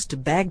songs to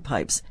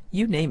bagpipes,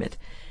 you name it.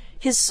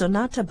 His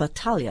Sonata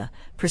Battaglia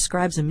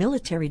prescribes a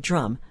military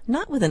drum,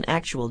 not with an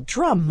actual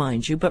drum,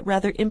 mind you, but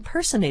rather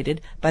impersonated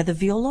by the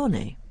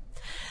violone.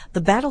 The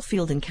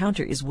battlefield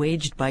encounter is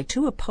waged by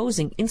two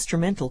opposing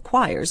instrumental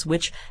choirs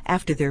which,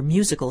 after their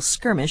musical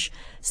skirmish,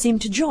 seem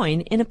to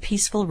join in a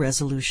peaceful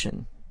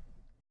resolution.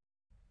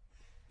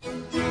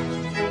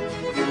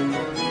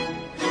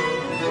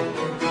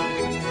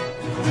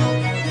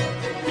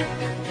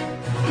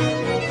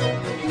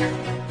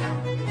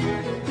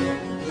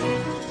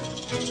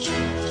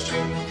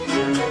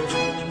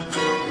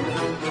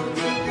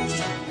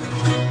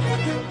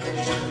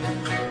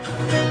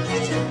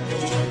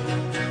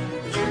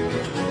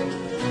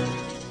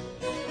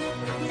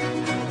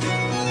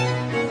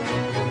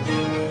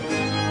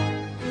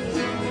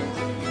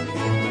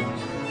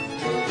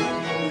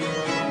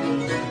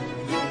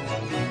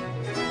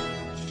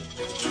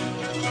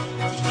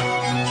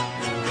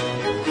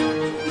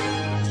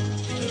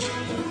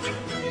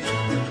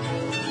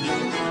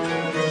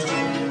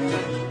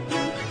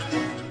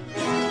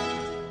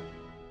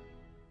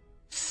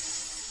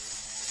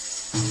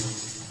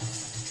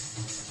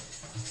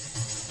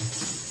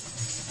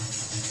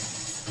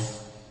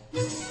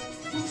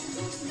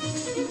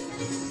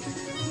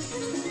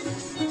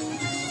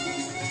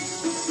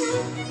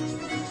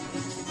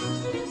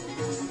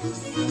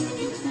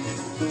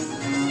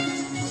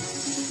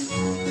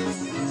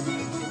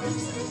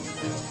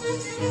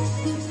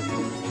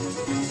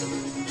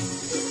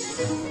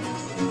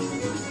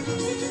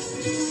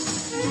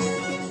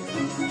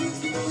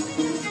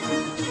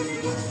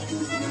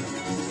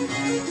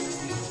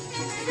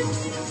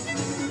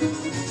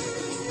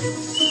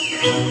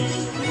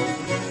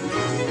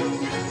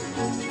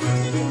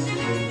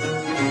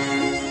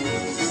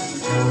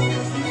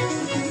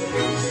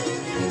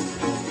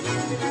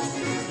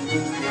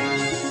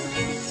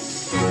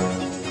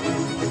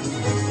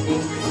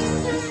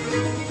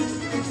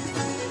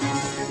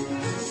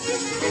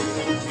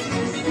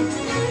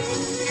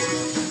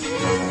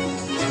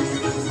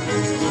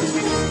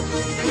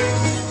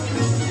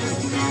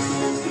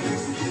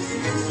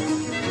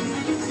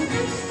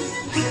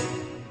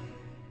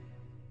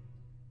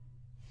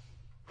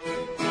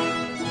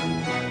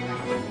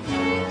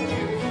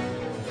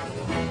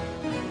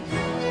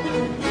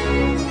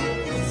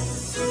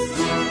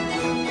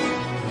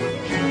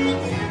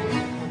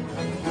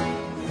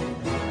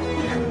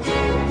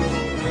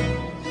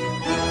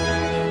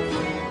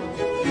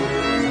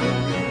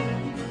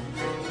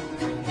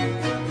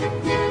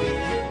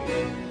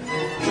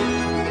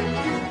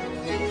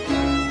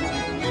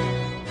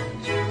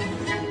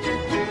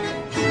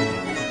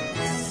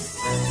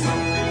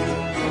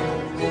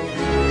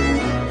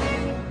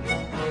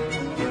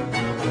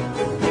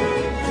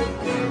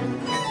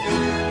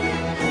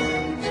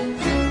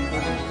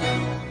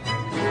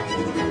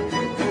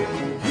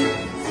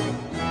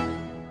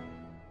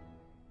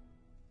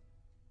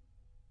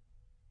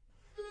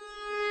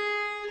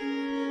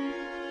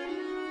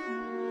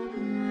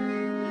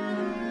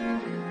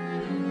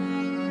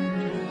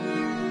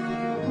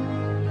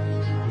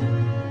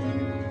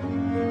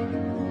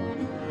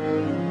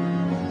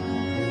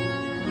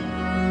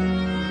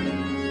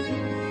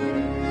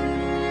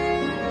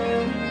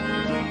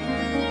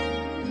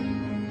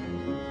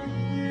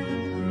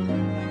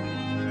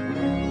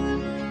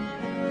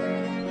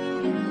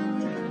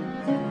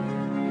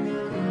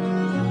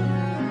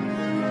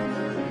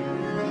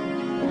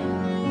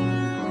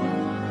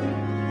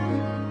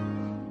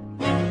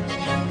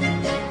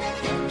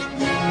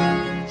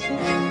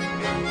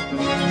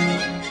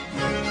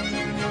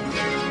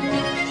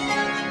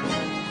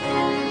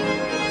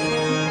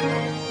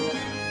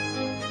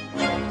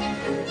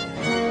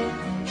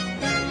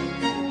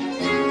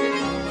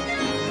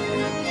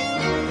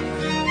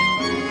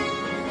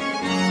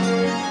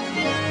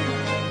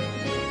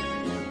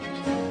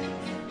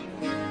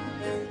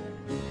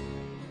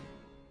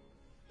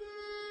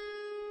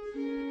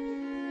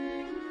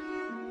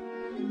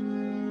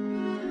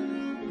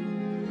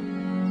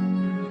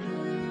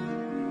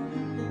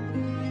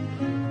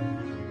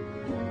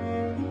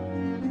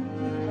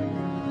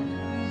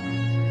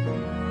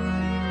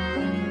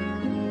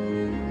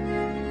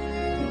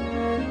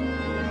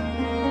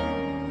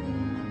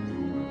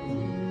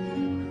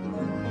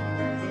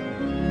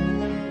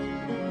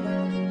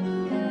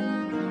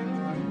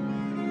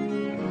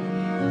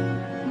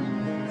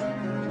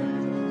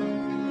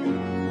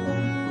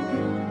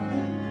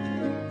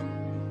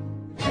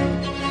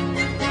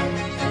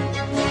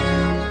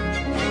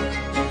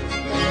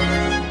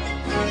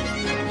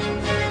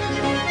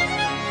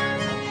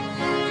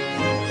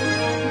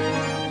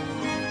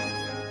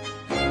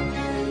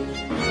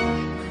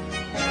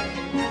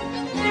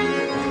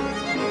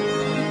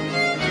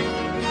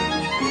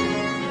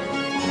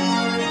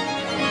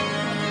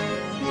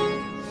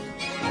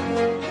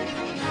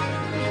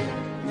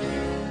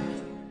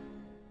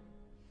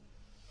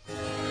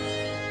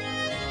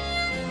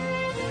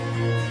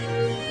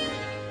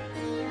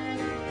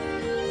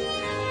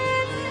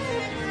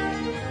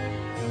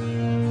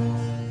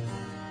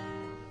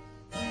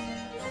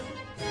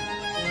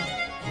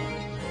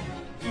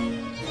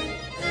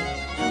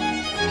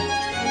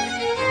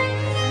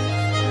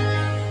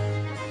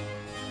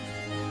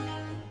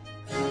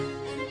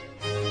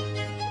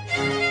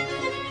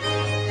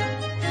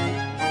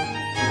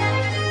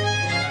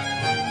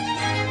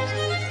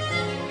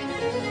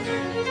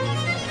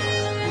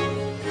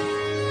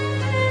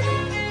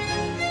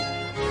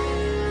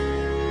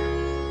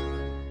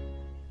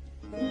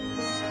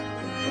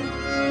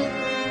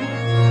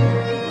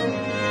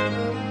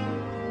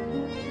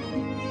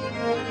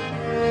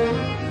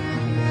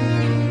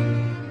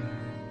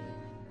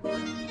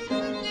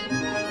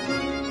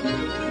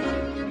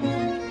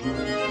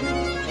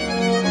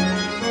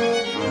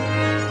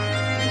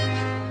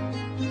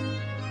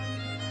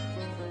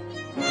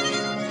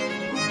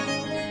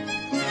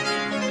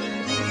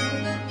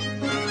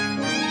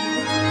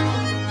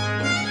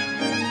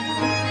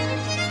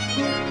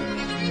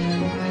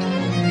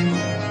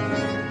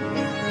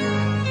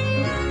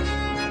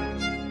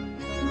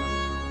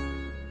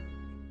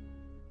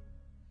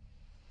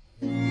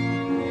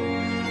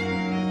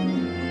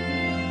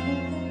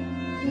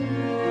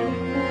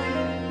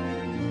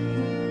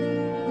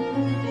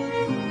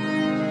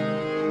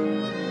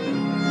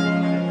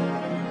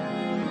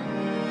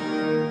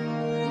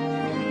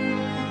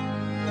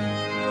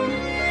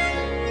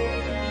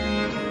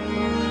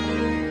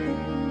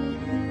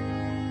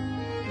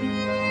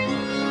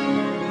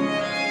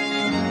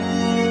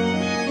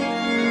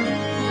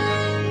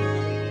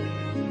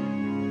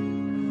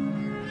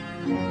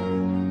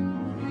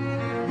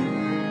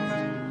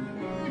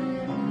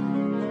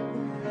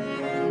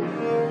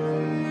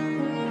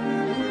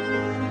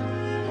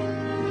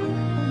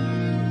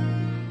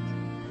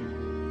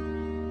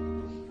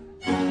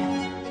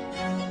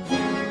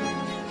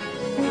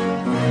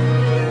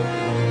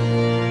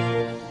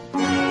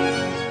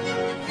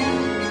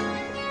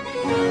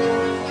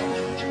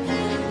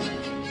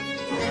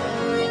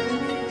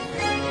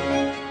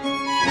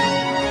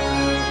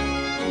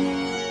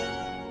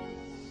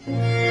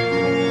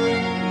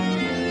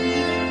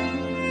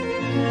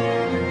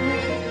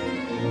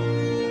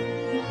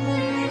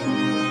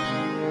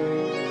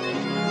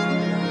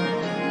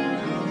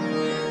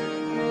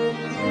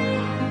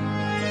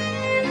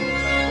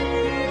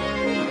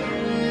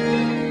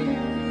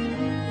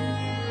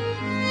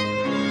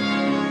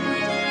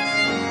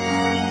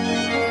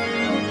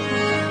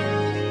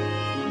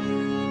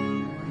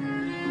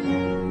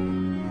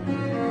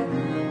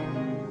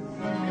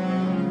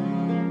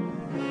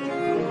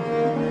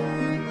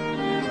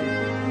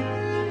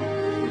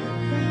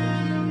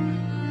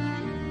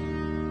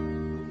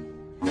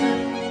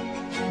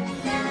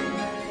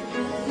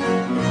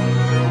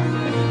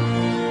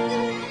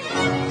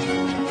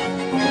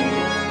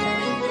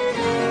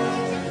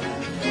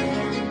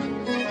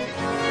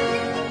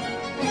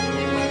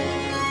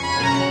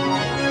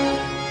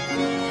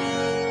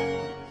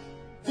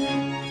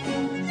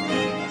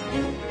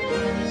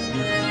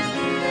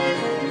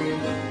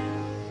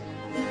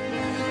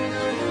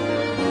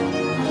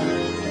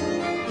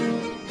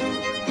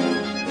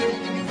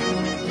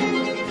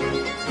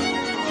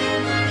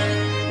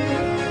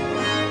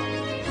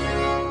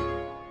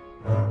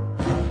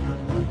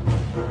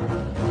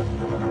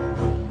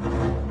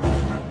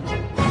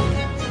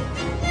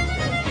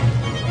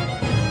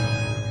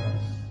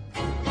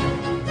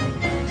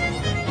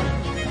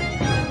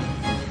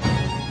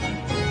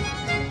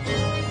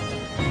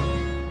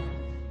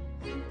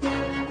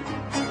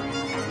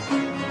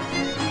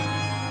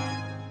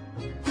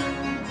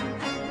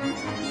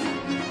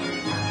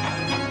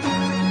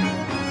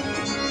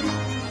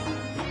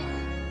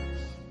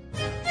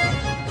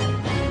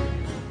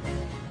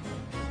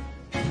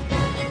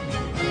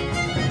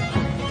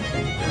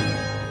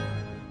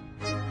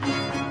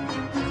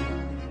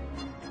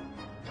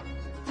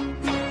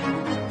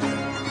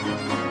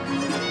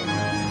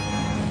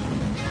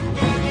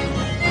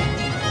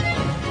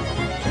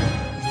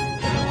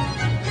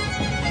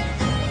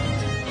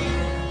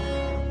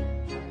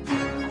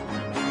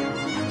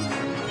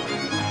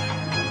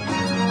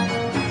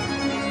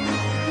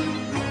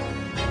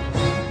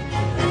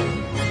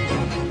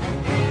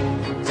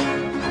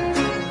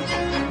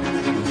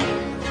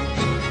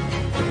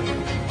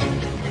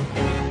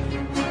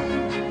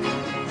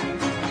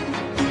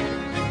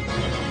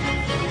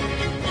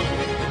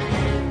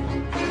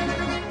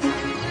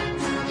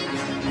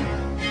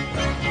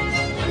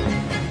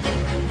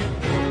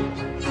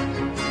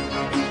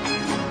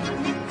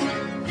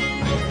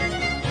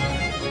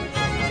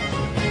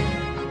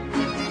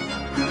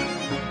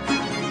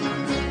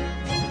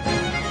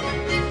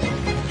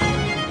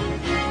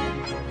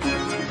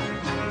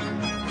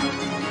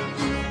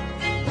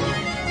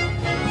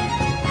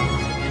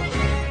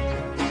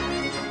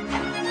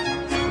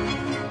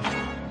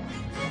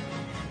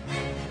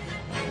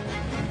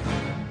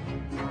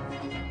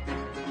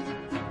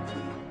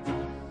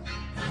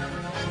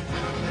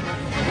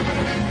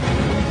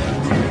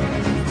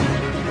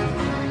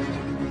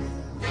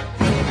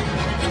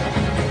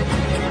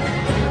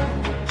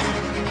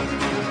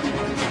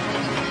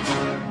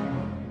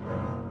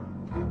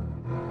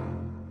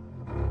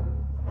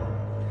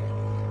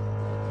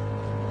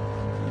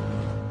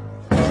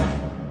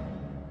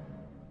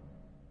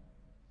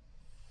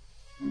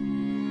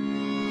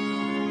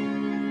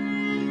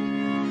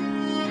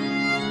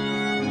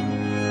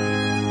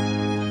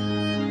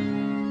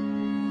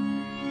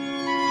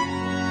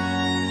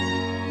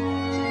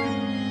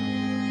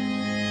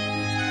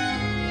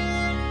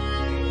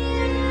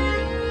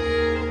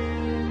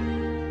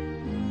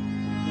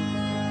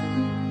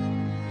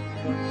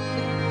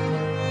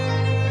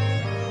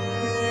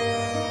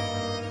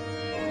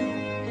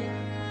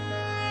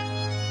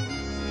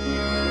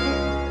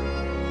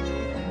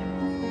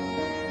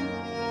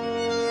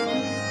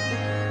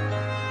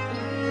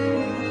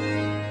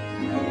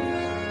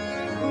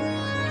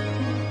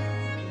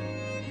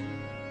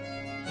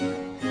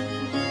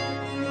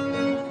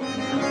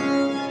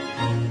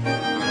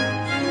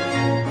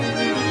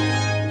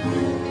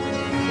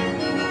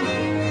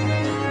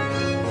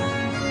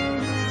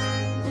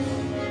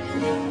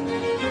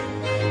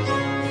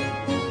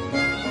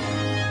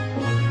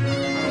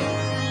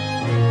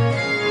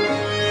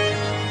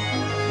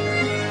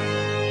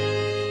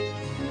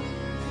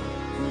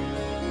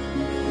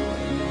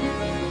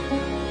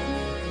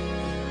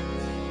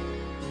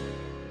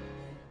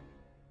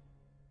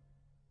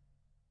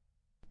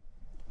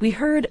 We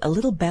heard a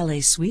little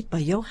ballet suite by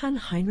Johann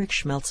Heinrich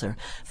Schmelzer,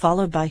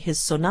 followed by his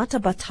Sonata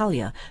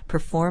Battaglia,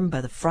 performed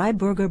by the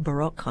Freiburger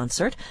Baroque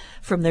Concert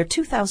from their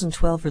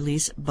 2012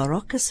 release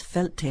Barockes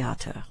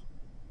Feldtheater.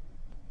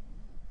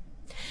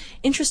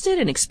 Interested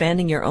in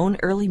expanding your own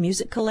early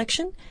music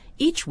collection?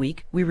 Each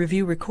week, we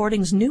review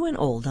recordings new and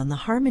old on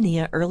the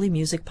Harmonia Early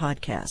Music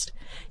Podcast.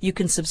 You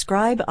can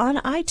subscribe on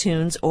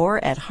iTunes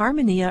or at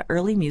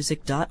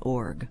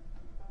harmoniaearlymusic.org.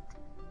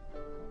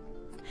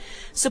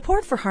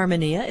 Support for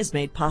Harmonia is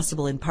made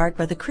possible in part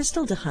by the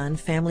Crystal DeHaan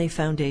Family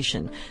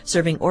Foundation,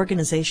 serving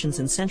organizations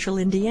in central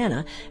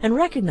Indiana and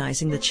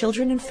recognizing the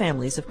children and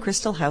families of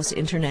Crystal House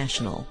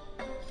International.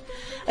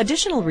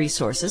 Additional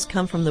resources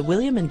come from the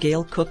William and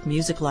Gail Cook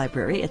Music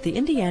Library at the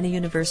Indiana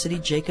University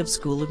Jacobs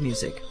School of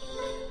Music.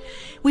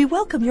 We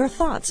welcome your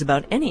thoughts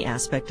about any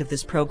aspect of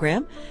this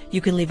program.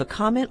 You can leave a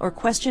comment or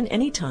question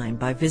anytime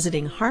by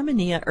visiting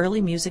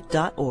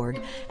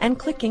harmoniaearlymusic.org and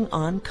clicking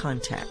on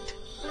Contact.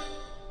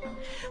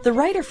 The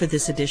writer for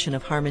this edition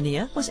of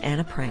Harmonia was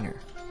Anna Pranger.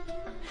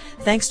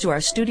 Thanks to our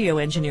studio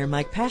engineer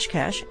Mike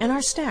Pashkash and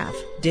our staff,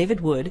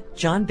 David Wood,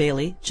 John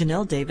Bailey,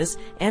 Janelle Davis,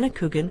 Anna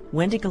Coogan,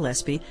 Wendy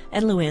Gillespie,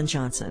 and Luann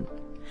Johnson.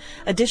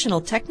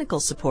 Additional technical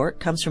support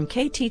comes from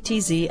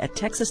KTTZ at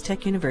Texas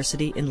Tech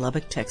University in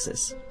Lubbock,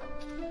 Texas.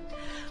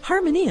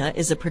 Harmonia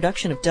is a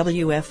production of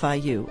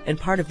WFIU and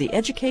part of the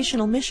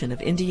educational mission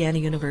of Indiana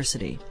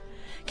University.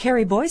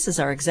 Carrie Boyce is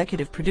our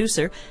executive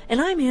producer,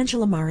 and I'm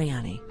Angela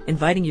Mariani,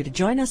 inviting you to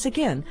join us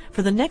again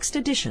for the next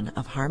edition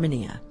of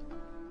Harmonia.